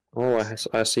 Oh,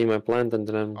 I see my plant and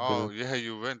then Oh yeah,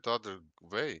 you went other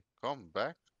way. Come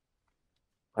back.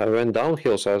 I went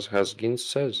downhill, as Gins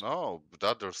says. No, the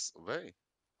other way.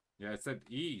 Yeah, I said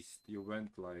east. You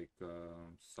went like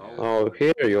south. Oh,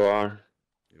 here you are.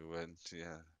 You went,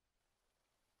 yeah.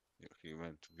 He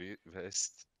went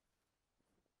west.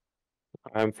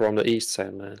 I'm from the east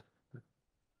side, man.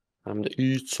 I'm the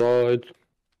east side.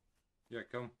 Yeah,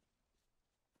 come.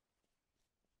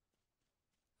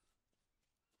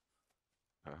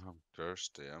 I'm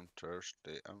thirsty.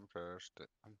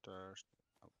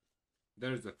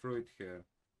 There's a fruit here.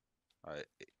 I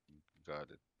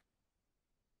got it.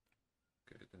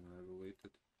 Okay, then I will eat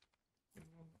it.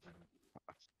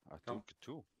 I Come. took it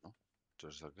too. No?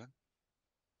 There's again.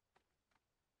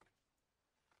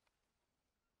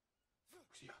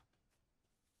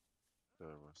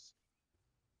 There was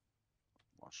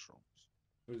mushrooms.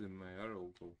 Where did my arrow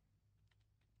go?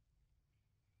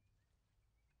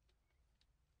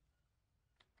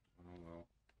 Oh well.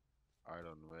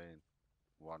 Iron vein.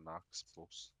 1 ox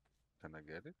plus. Can I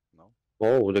get it? No.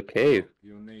 Oh, the cave.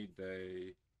 You need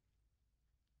a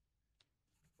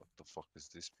What the fuck is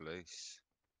this place?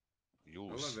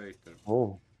 Use. elevator.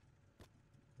 Oh.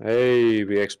 Hey,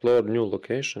 we explored new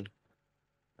location.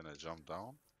 Can I jump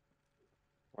down?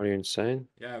 Are you insane?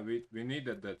 Yeah, we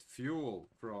needed that fuel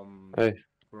from Hey,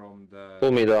 the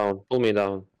pull me down. Pull me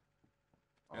down.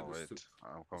 Yeah, Oh the wait,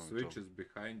 I'm coming switch too. is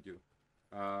behind you.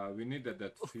 We needed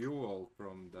that fuel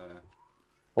from the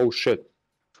Oh shit.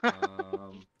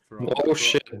 Oh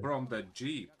shit. from the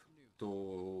jeep to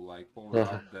like power Uh,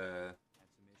 up the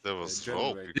There was the rope.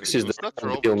 generator. You This can is use the that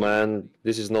rope deal, too. man.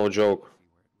 This is no joke.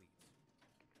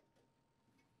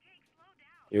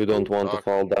 You don't want to Dark.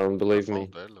 fall down, I believe found me.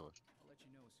 the elevator. I'll let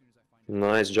you know as soon as I find out.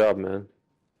 Nice job, man.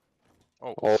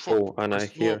 Oh, Oh, fuck. and I Es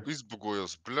hear.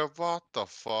 izbugojos. Bļa, what the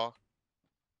fuck?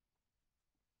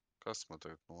 Kas man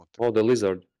tagad notika? Oh, the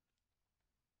lizard.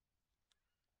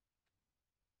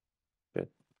 Okay.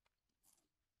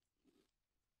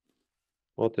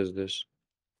 What is this?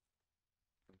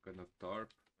 Some kind of tarp.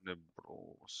 Ne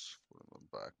bros. Put in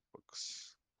my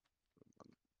backpacks.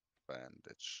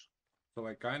 Bandage. So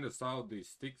I kind of saw these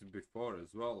sticks before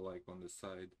as well, like on the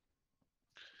side.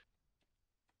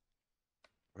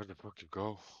 Where the fuck you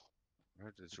go?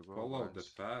 Where did you go, Follow the guys?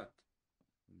 path.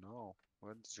 No.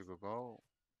 Where did you go?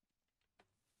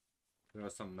 There are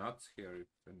some nuts here if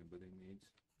anybody needs.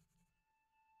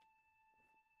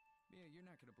 Mia, you're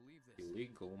not gonna believe this.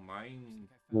 Illegal mine.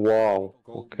 Wow.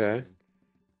 Gold Okay. mine.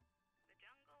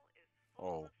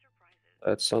 Oh,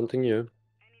 That's something new.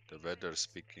 the weather's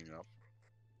picking up.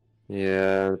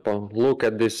 Yeah, but look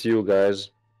at this, you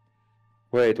guys.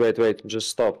 Wait. Just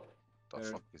stop. The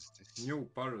There- fuck is this? New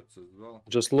parrots as well.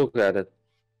 Just look at it.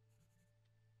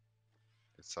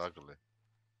 It's ugly.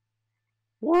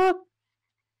 What?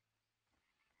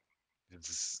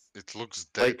 It looks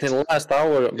dead. Like in last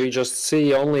hour, we just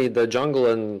see only the jungle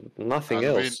and nothing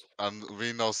and else.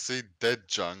 we now see dead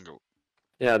jungle.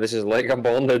 Yeah, this is like a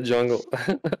bonded jungle.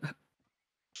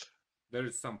 There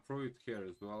is some fruit here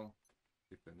as well.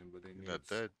 If anybody In a needs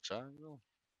dead jungle.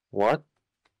 What?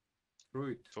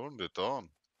 fruit. Turn it on.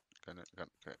 Can you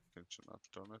not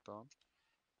turn it on?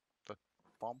 The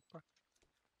pumper?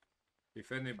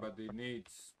 If anybody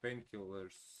needs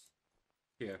painkillers,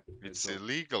 here. I It's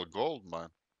illegal gold, man.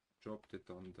 dropped it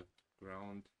on the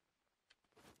ground.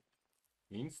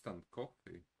 Instant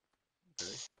coffee.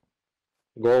 Okay.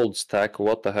 Gold stack,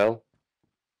 what the hell?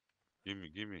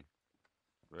 Gimme.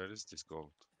 Where is this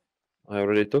gold? I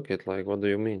already took it, like, what do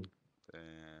you mean?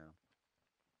 Damn.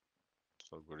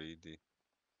 So greedy.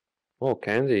 Oh,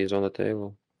 candy is on the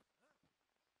table.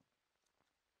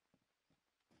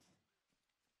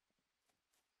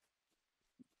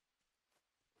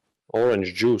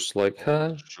 Orange juice, like, huh?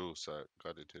 Orange juice, I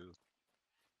got it too.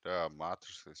 There are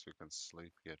mattresses, we can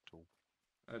sleep here too.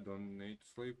 I don't need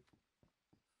sleep.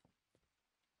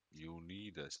 You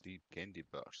need a sleep candy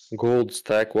bars. Gold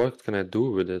stack, what can I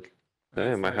do with it?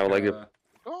 Damn, It's I have like a...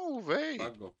 Go away!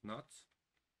 bag of nuts.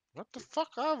 What the fuck?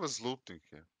 I was looting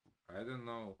here. I don't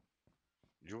know.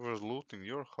 You were looting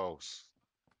your house.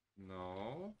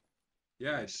 No.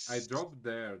 Yeah, I Yes. dropped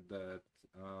there that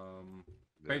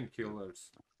There- painkillers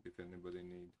if anybody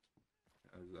need.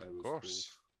 As I was Of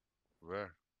course. Where?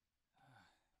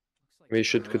 Looks like We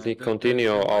should that- continue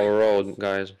that's the our road,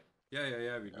 lighthouse. guys.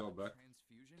 Yeah, we go back.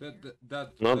 transfusion That here?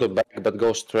 that Not the that- back, but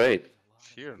go straight.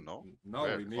 Here, no? No,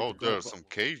 Where? we need Oh, to go. there are some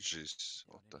cages.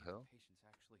 What the hell?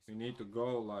 We need to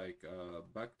go like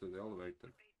back to the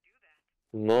elevator.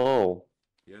 No,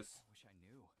 Yes. I wish I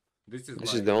knew. This is this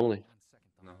like is the only. On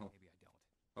second thought, No. maybe I don't.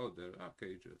 Oh, there are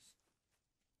cages.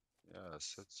 Yeah, I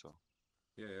said so.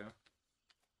 Yeah.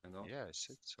 I know. Yeah, I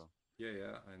said so.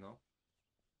 Yeah, I know.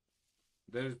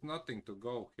 There's nothing to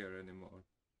go here anymore.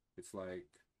 It's like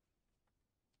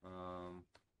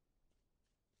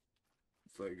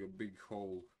it's like a big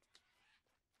hole.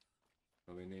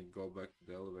 So we need to go back to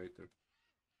the elevator.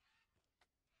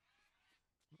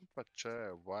 But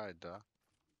why da?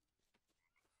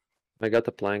 I got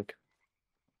a plank.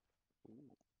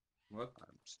 What?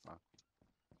 I'm stuck.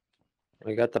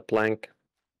 I got a plank.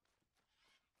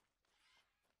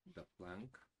 The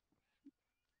plank?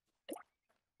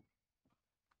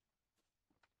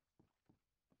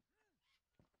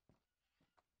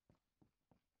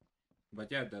 But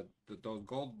yeah, those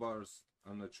gold bars,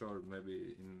 I'm not sure,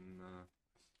 maybe in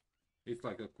it's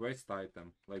like a quest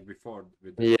item, like before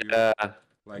with the fuel. Yeah,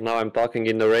 Like now I'm talking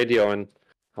in the radio and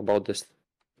about this.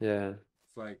 Yeah,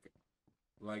 it's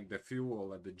like the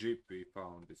fuel at the jeep we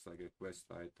found. It's like a quest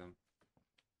item.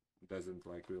 It doesn't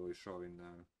like really show in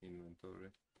the inventory.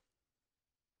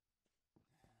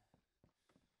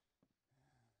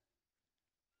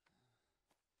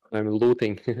 I'm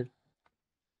looting.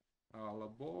 All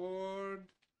aboard!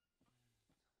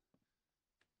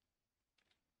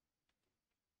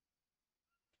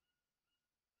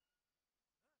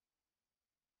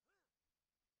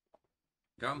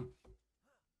 Come!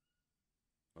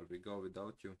 Or we go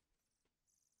without you.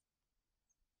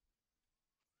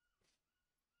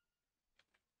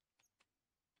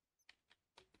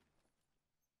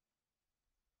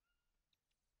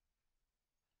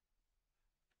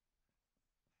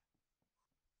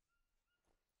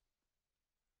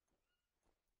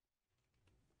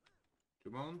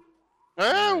 Come on.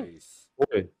 Oh! Nice.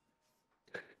 Wait.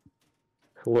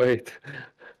 Wait.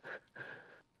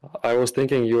 I was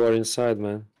thinking you are inside,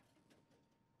 man.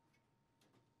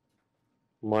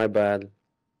 My bad.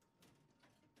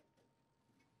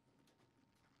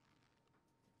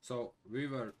 So we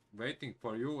were waiting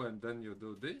for you and then you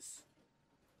do this?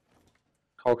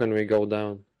 How can we go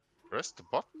down? Press the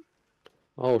button.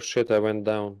 Oh shit, I went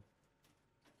down.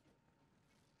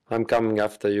 I'm coming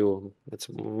after you. It's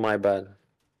my bad.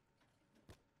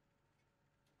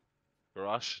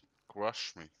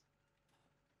 Crush me.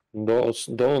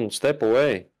 Don't step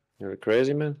away. You're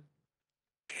crazy, man.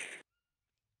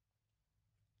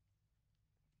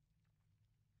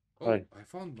 Oh, Hi. I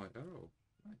found my arrow.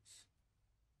 Nice.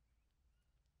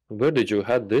 Where did you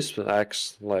had this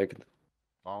axe? Like,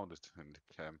 Found it in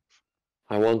the camp.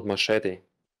 I want machete.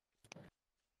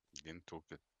 Gin took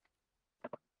it.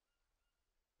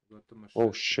 Got the Oh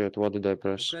machete. shit, what did I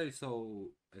press? Okay, so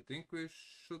I think we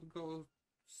should go,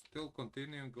 still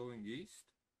continue going east.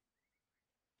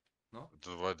 No?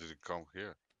 Then why did it come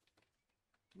here?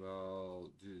 Well,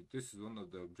 this is one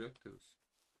of the objectives.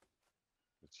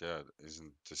 But yeah,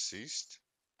 isn't deceased?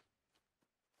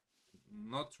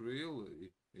 Not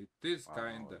really. It is Oh,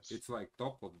 kinda. it's- It's like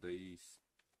top of the east.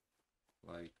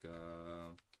 Like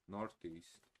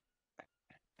northeast.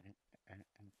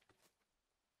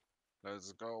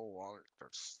 Let's go,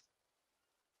 Walters.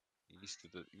 East to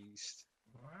the east.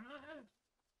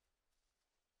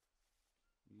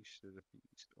 East to the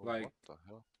east. Oh, Like- what the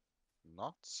hell?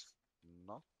 Nuts?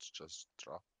 Nuts just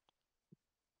drop.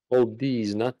 All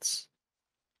these nuts.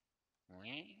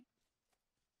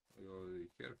 You're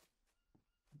here.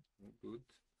 Good.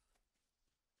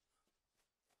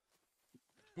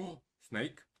 Oh,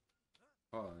 snake.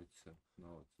 Oh, it's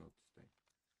no, it's not snake.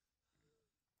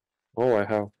 Oh, I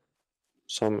have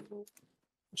some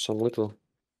little.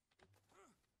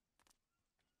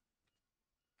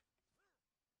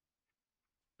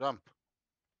 Jump.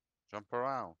 Jump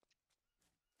around.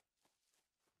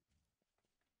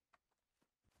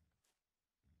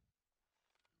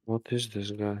 What is this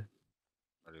guy?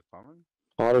 Are you coming?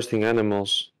 Harvesting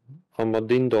animals.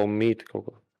 Armadillo meat.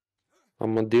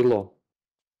 Armadillo.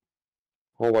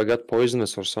 Oh, I got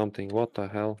poisonous or something. What the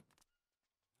hell?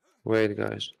 Wait,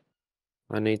 guys.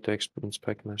 I need to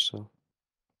inspect myself.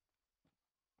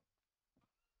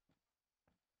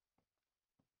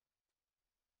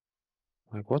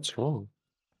 Like, what's wrong?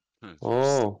 There's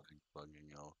Oh. something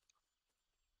bugging out.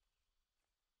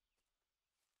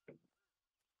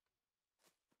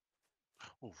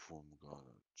 Oh my god.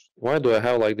 Why do I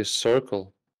have like this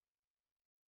circle?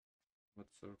 What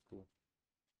circle?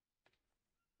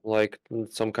 Like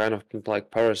some kind of like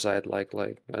parasite, like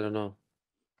I don't know.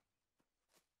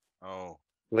 Oh,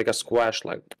 Like a squash,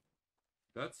 like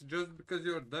That's just because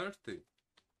you're dirty.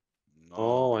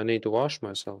 oh, no. I need to wash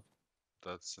myself.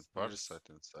 That's a Yes. parasite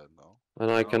inside now.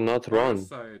 And I No, cannot run.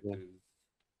 parasite Yeah.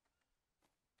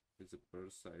 is a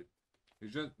parasite.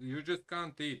 You just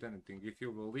can't eat anything. If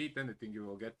you will eat anything, you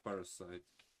will get parasite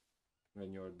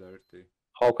when you're dirty.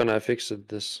 How can I fix it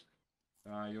this?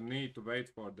 You need to wait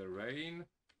for the rain,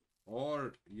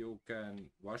 or you can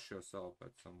wash yourself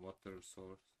at some water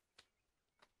source.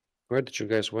 Where did you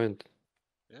guys went?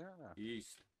 Yeah.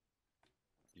 East.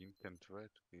 You can try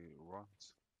to be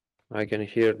runs. I can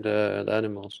hear the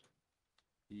animals.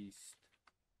 East.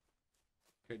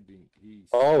 Heading east.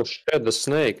 Oh shit, the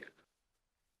snake.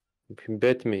 He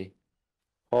bit me.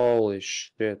 Holy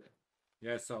shit.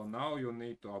 Yeah, so now you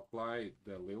need to apply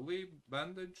the lily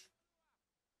bandage.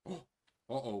 Oh,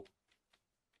 uh-oh.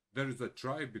 There is a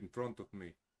tribe in front of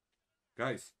me.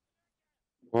 Guys,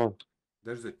 What?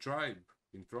 there's a tribe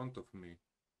in front of me.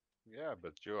 Yeah,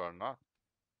 but you are not.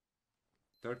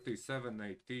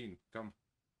 3718. Come.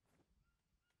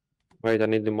 Wait, I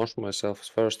need to wash myself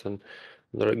first and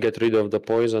get rid of the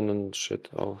poison and shit.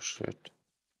 Oh shit.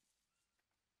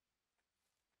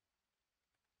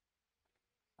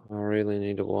 I really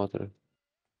need the water.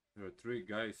 There are 3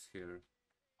 guys here.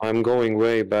 I'm going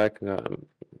way back.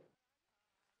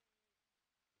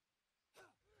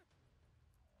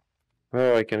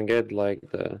 Where I can get like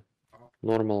the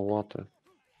normal water.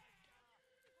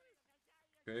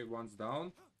 Okay, one's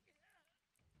down.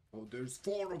 Oh, there's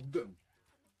 4 of them.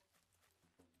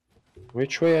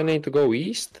 Which way I need to go?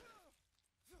 East?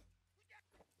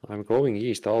 I'm going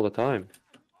east all the time.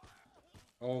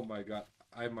 Oh my god,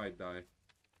 I might die.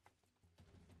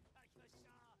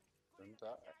 Don't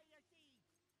die.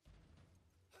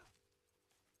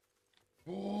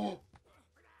 Oh!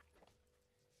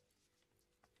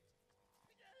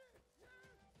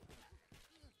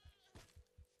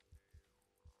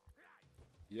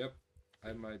 Yep,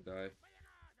 I might die.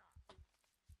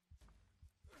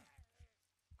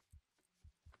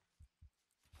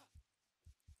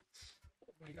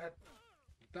 God.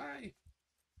 Die.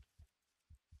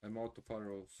 I'm out of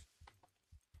arrows.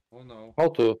 Oh no. How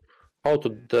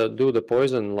to do the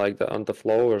poison like on the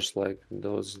flowers, like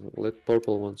those lit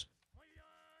purple ones?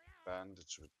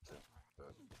 Bandage with the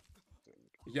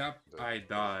thing. Yep, The I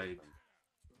died.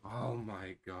 weapon. Oh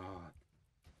my god.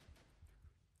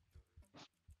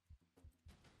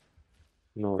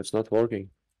 No, it's not working.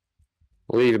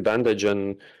 Leave bandage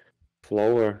and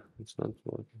flower. It's not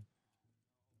working.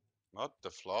 Not the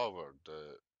flower,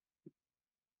 the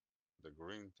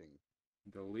green thing.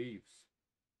 The leaves.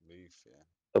 Leaf, yeah.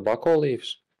 Tobacco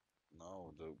leaves.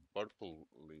 No, the purple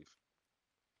leaf.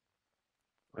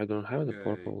 I don't have the Okay.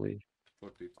 purple leaf.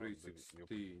 43, then you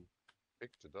 16.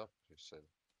 Picked it up, you said.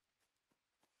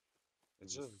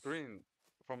 It's Yes. just green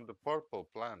from the purple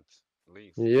plant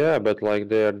leaf. Yeah, but like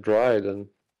they are dried and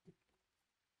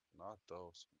Not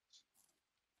those ones.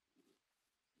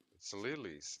 It's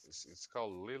lilies. It's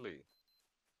called lily.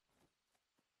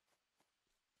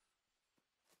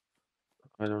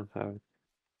 I don't have it.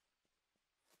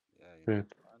 Yeah, you Yeah. need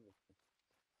to find it.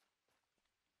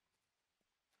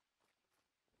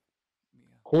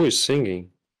 Mia, Who is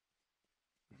singing?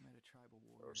 I met a tribal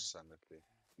Or warrior. sanity.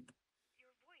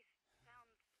 Your voice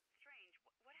sounds strange.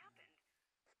 What happened?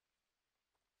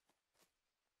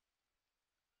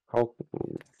 How Attacked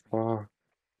me. far?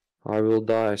 I will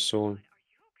die soon. Are you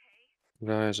okay?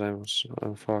 Guys, I'm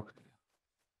fucked. Mia,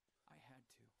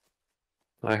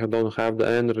 I had to. I don't have the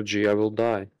energy. I will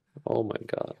die. Oh my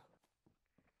god.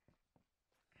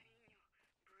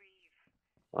 Breathe.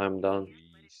 I'm done.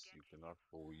 East. You cannot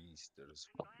go east. There's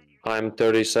fucking. I'm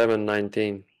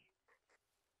 3719.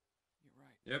 You're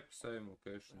right. Yep, same But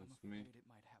location I'm as me. afraid it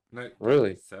might happen.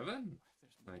 Really? 37?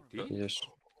 There's more of 19? them. Yes.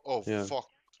 Oh Yeah. fuck!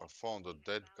 I found a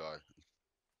dead guy.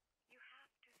 You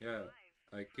have to Yeah,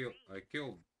 survive. I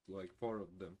killed like 4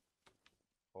 of them.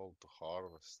 Hold to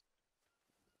harvest.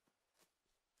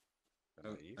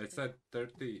 Can I eat I him? said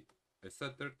 30. I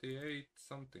said 38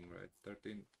 something, right?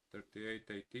 13, 38,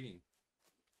 18.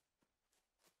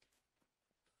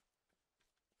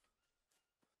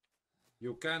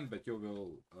 You can, but you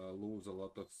will lose a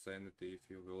lot of sanity if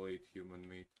you will eat human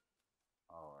meat.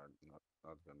 Oh, I'm not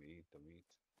gonna eat the meat.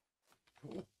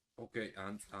 Okay,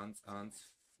 ants. God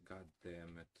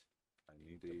damn it. I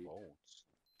need the Indeed. bones.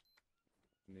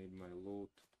 Need my loot.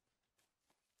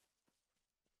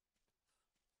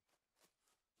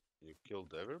 You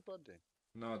killed everybody?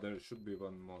 No, there should be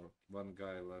one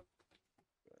guy left.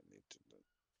 I need to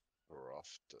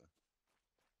craft the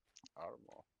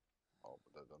armor. Oh,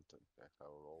 but I don't think I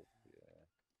have rope. Yeah.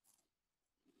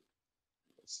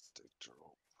 Let's take the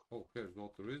rope. Oh, here's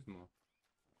Volturismo.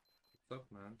 What's up,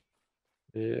 man?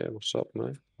 Yeah, what's up,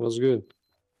 man? What's good?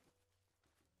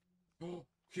 Oh,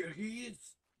 here he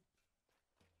is!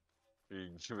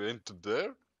 You went to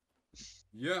there?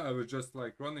 Yeah, I was just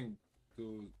like running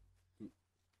to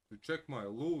check my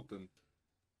loot and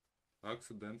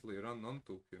accidentally ran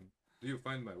onto him. Do you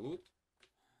find my loot?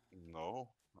 No,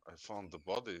 I found the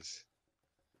bodies.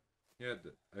 Yeah,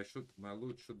 my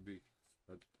loot should be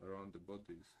around the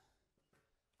bodies.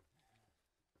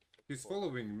 He's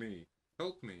following me.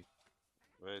 Help me.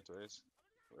 Wait.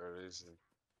 Where is he?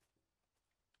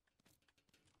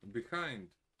 Behind.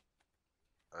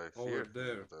 I Over hear him,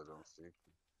 there. but I don't see him.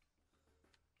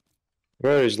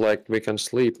 Where is like we can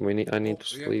sleep? I need to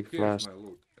Yeah, sleep here's fast. my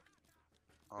loot.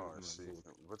 Oh, I Here's my see loot.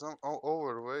 him. But I'm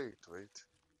overweight. Wait.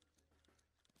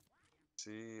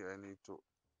 See, I need to.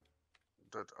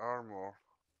 That armor.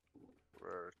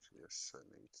 Where? Yes, I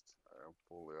need it. I am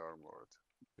fully armored.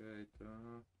 Wait,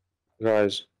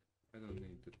 Guys, I don't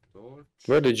need the torch.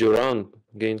 where did you run,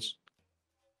 Gaines?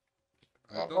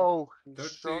 I don't. Oh, he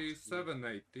shot me. 37,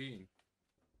 18.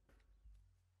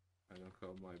 I don't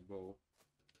have my bow.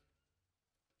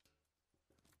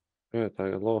 Good, I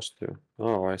lost you.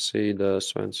 Oh, I see the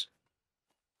Svens.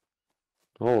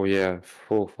 Oh yeah,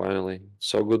 oh, finally.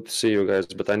 So good to see you guys,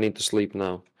 but I need to sleep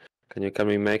now. Can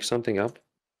we make something up?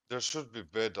 There should be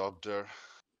bed up there.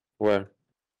 Where?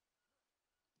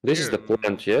 This is the Here.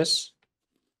 plant, yes?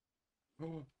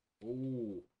 Oh,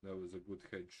 that was a good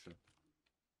headshot.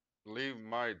 Leave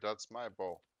that's my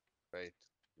bow. Wait,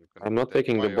 you can I'm not take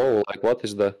taking the my bowl. own. Like, what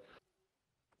is the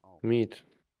Oh, meat?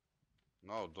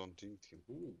 no, don't eat him.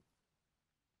 Ooh.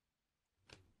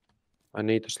 I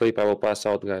need to sleep. I will pass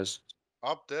out, guys.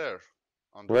 Up there,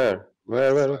 on the Where?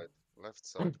 left Where? side. Left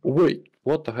side. Wait,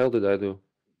 what the hell did I do?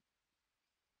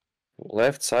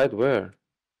 Left side, where?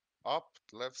 Up,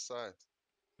 left side.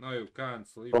 No, you can't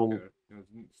sleep From- here. You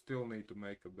still need to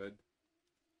make a bed.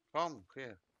 Come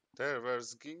here. There,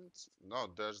 where's Gint? No,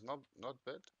 there's not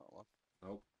bed. Oh, what?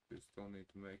 Nope, you still need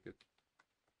to make it.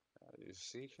 You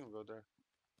see him go there?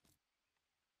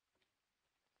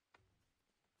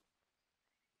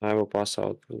 I will pass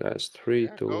out, guys. Three,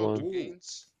 Yeah, two, go one. to Ooh.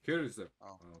 Gains. Here is the.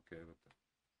 Oh. Okay, what the...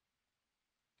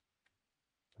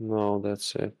 No,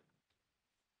 that's it.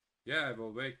 Yeah, I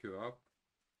will wake you up.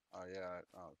 Oh yeah.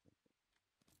 Oh, okay.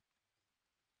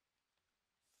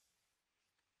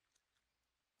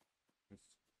 Just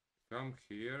come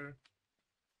here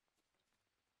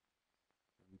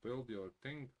and build your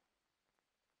thing.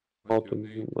 How What to you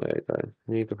need. wait? I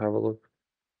need to have a look.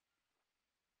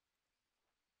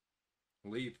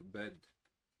 Leaf bed.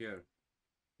 Here.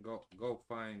 Go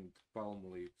find palm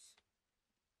leaves.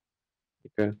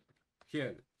 Okay.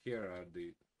 Here are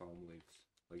the palm leaves.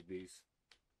 Like these.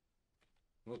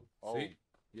 Look, Oh, see?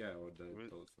 Yeah, or the we-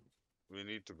 those ones. we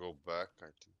need to go back,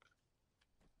 I think,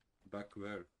 Back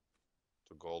where?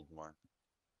 to gold mine.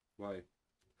 Why?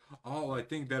 Oh, I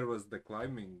think there was the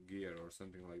climbing gear or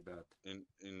something like that. In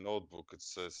notebook it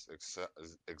says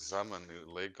examine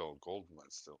illegal gold mine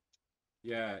still.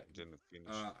 Yeah, Didn't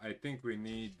finish. I think we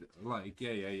need like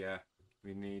yeah.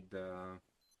 We need how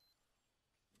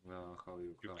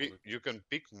you call it? You can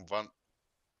pick one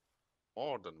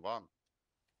more than one.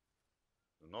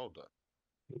 You know that.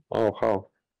 Oh, how?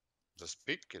 Just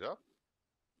pick it up.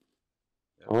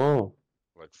 Yeah. Oh,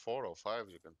 Like 4 or 5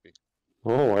 you can pick.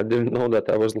 oh, I didn't know that.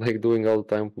 I was like doing all the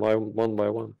time by one by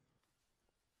one.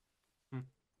 Hmm.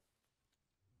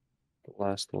 The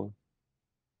last one.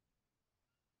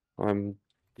 I'm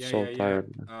Yeah, so yeah.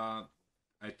 tired. Man.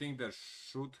 I think there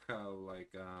should have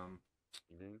like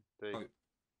Take how,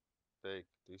 take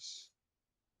this.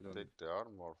 I don't, Take the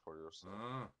armor for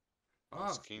yourself.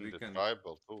 And skin we the can.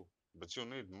 tribal too. But you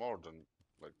need more than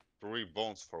like 3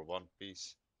 bones for one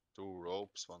piece. 2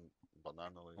 ropes, 1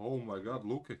 banana leaf. Oh my God!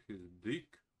 Look at his dick.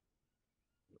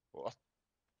 What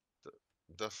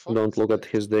the fuck Don't is look at that?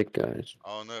 his dick, guys.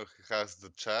 Oh no, he has the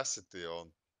chastity on.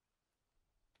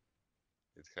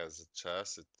 It has a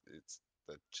chastity. It's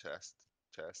the chest.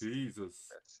 Jesus.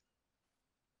 Yes.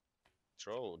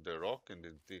 Throw the rock in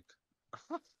the dick.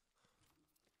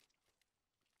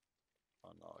 Oh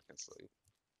no, I can sleep.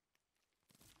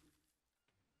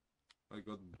 I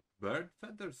got bird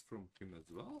feathers from him as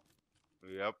well.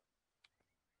 Yep.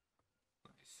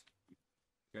 Nice.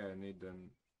 Okay, I need an.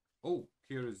 Oh,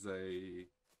 here is a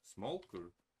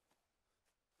smoker.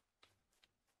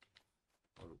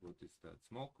 Or what is that?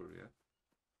 Smoker, yeah.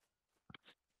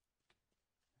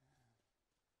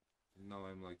 Now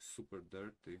I'm like super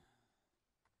dirty.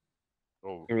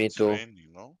 Oh, Me it's too. raining,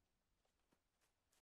 you know?